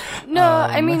 So no,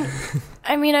 I mean,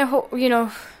 I hope,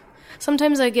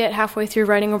 sometimes I get halfway through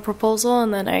writing a proposal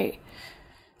and then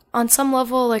on some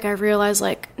level, like I realize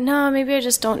like, no, maybe I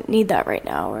just don't need that right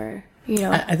now, or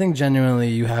I think genuinely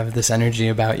you have this energy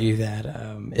about you that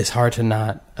is hard to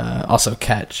not also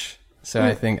catch. So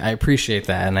I think I appreciate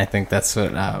that, and I think that's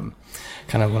what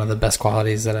kind of one of the best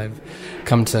qualities that I've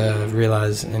come to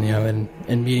realize, and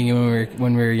in meeting you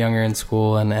when we were younger in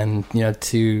school, and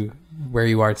to where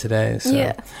you are today. So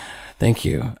yeah. Thank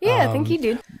you. Yeah, thank you,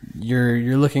 dude.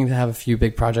 You're looking to have a few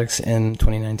big projects in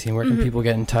 2019. Where can people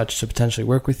get in touch to potentially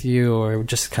work with you, or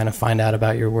just kind of find out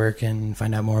about your work and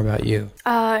find out more about you?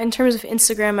 In terms of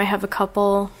Instagram, I have a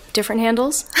couple different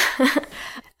handles.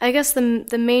 I guess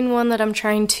the main one that I'm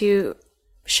trying to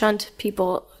shunt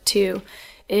people to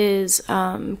is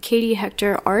Katie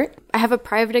Hector Art. I have a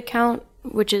private account,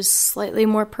 which is slightly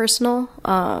more personal,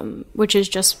 which is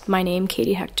just my name,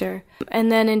 Katie Hector.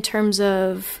 And then in terms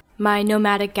of my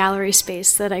nomadic gallery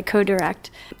space that I co-direct,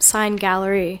 Sign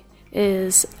Gallery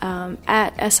is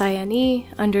at SINE_gallery.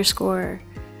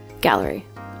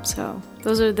 So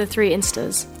those are the 3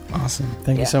 Instas. Awesome.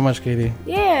 Thank you so much, Katie.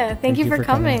 Yeah, thank you for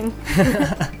coming.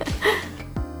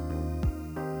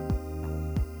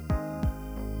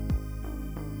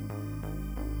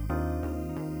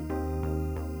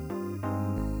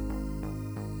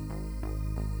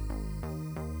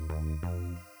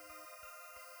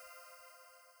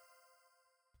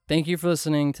 Thank you for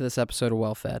listening to this episode of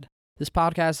Well Fed. This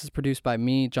podcast is produced by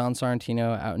me, John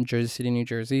Sorrentino, out in Jersey City, New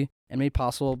Jersey, and made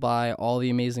possible by all the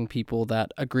amazing people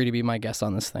that agree to be my guests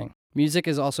on this thing. Music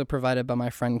is also provided by my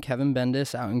friend Kevin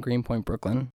Bendis out in Greenpoint,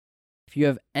 Brooklyn. If you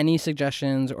have any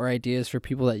suggestions or ideas for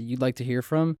people that you'd like to hear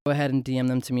from, go ahead and DM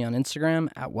them to me on Instagram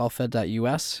at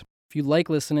wellfed.us. If you like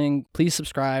listening, please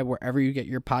subscribe wherever you get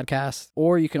your podcasts,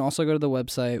 or you can also go to the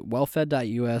website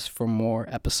wellfed.us for more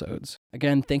episodes.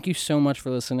 Again, thank you so much for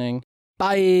listening.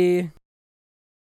 Bye!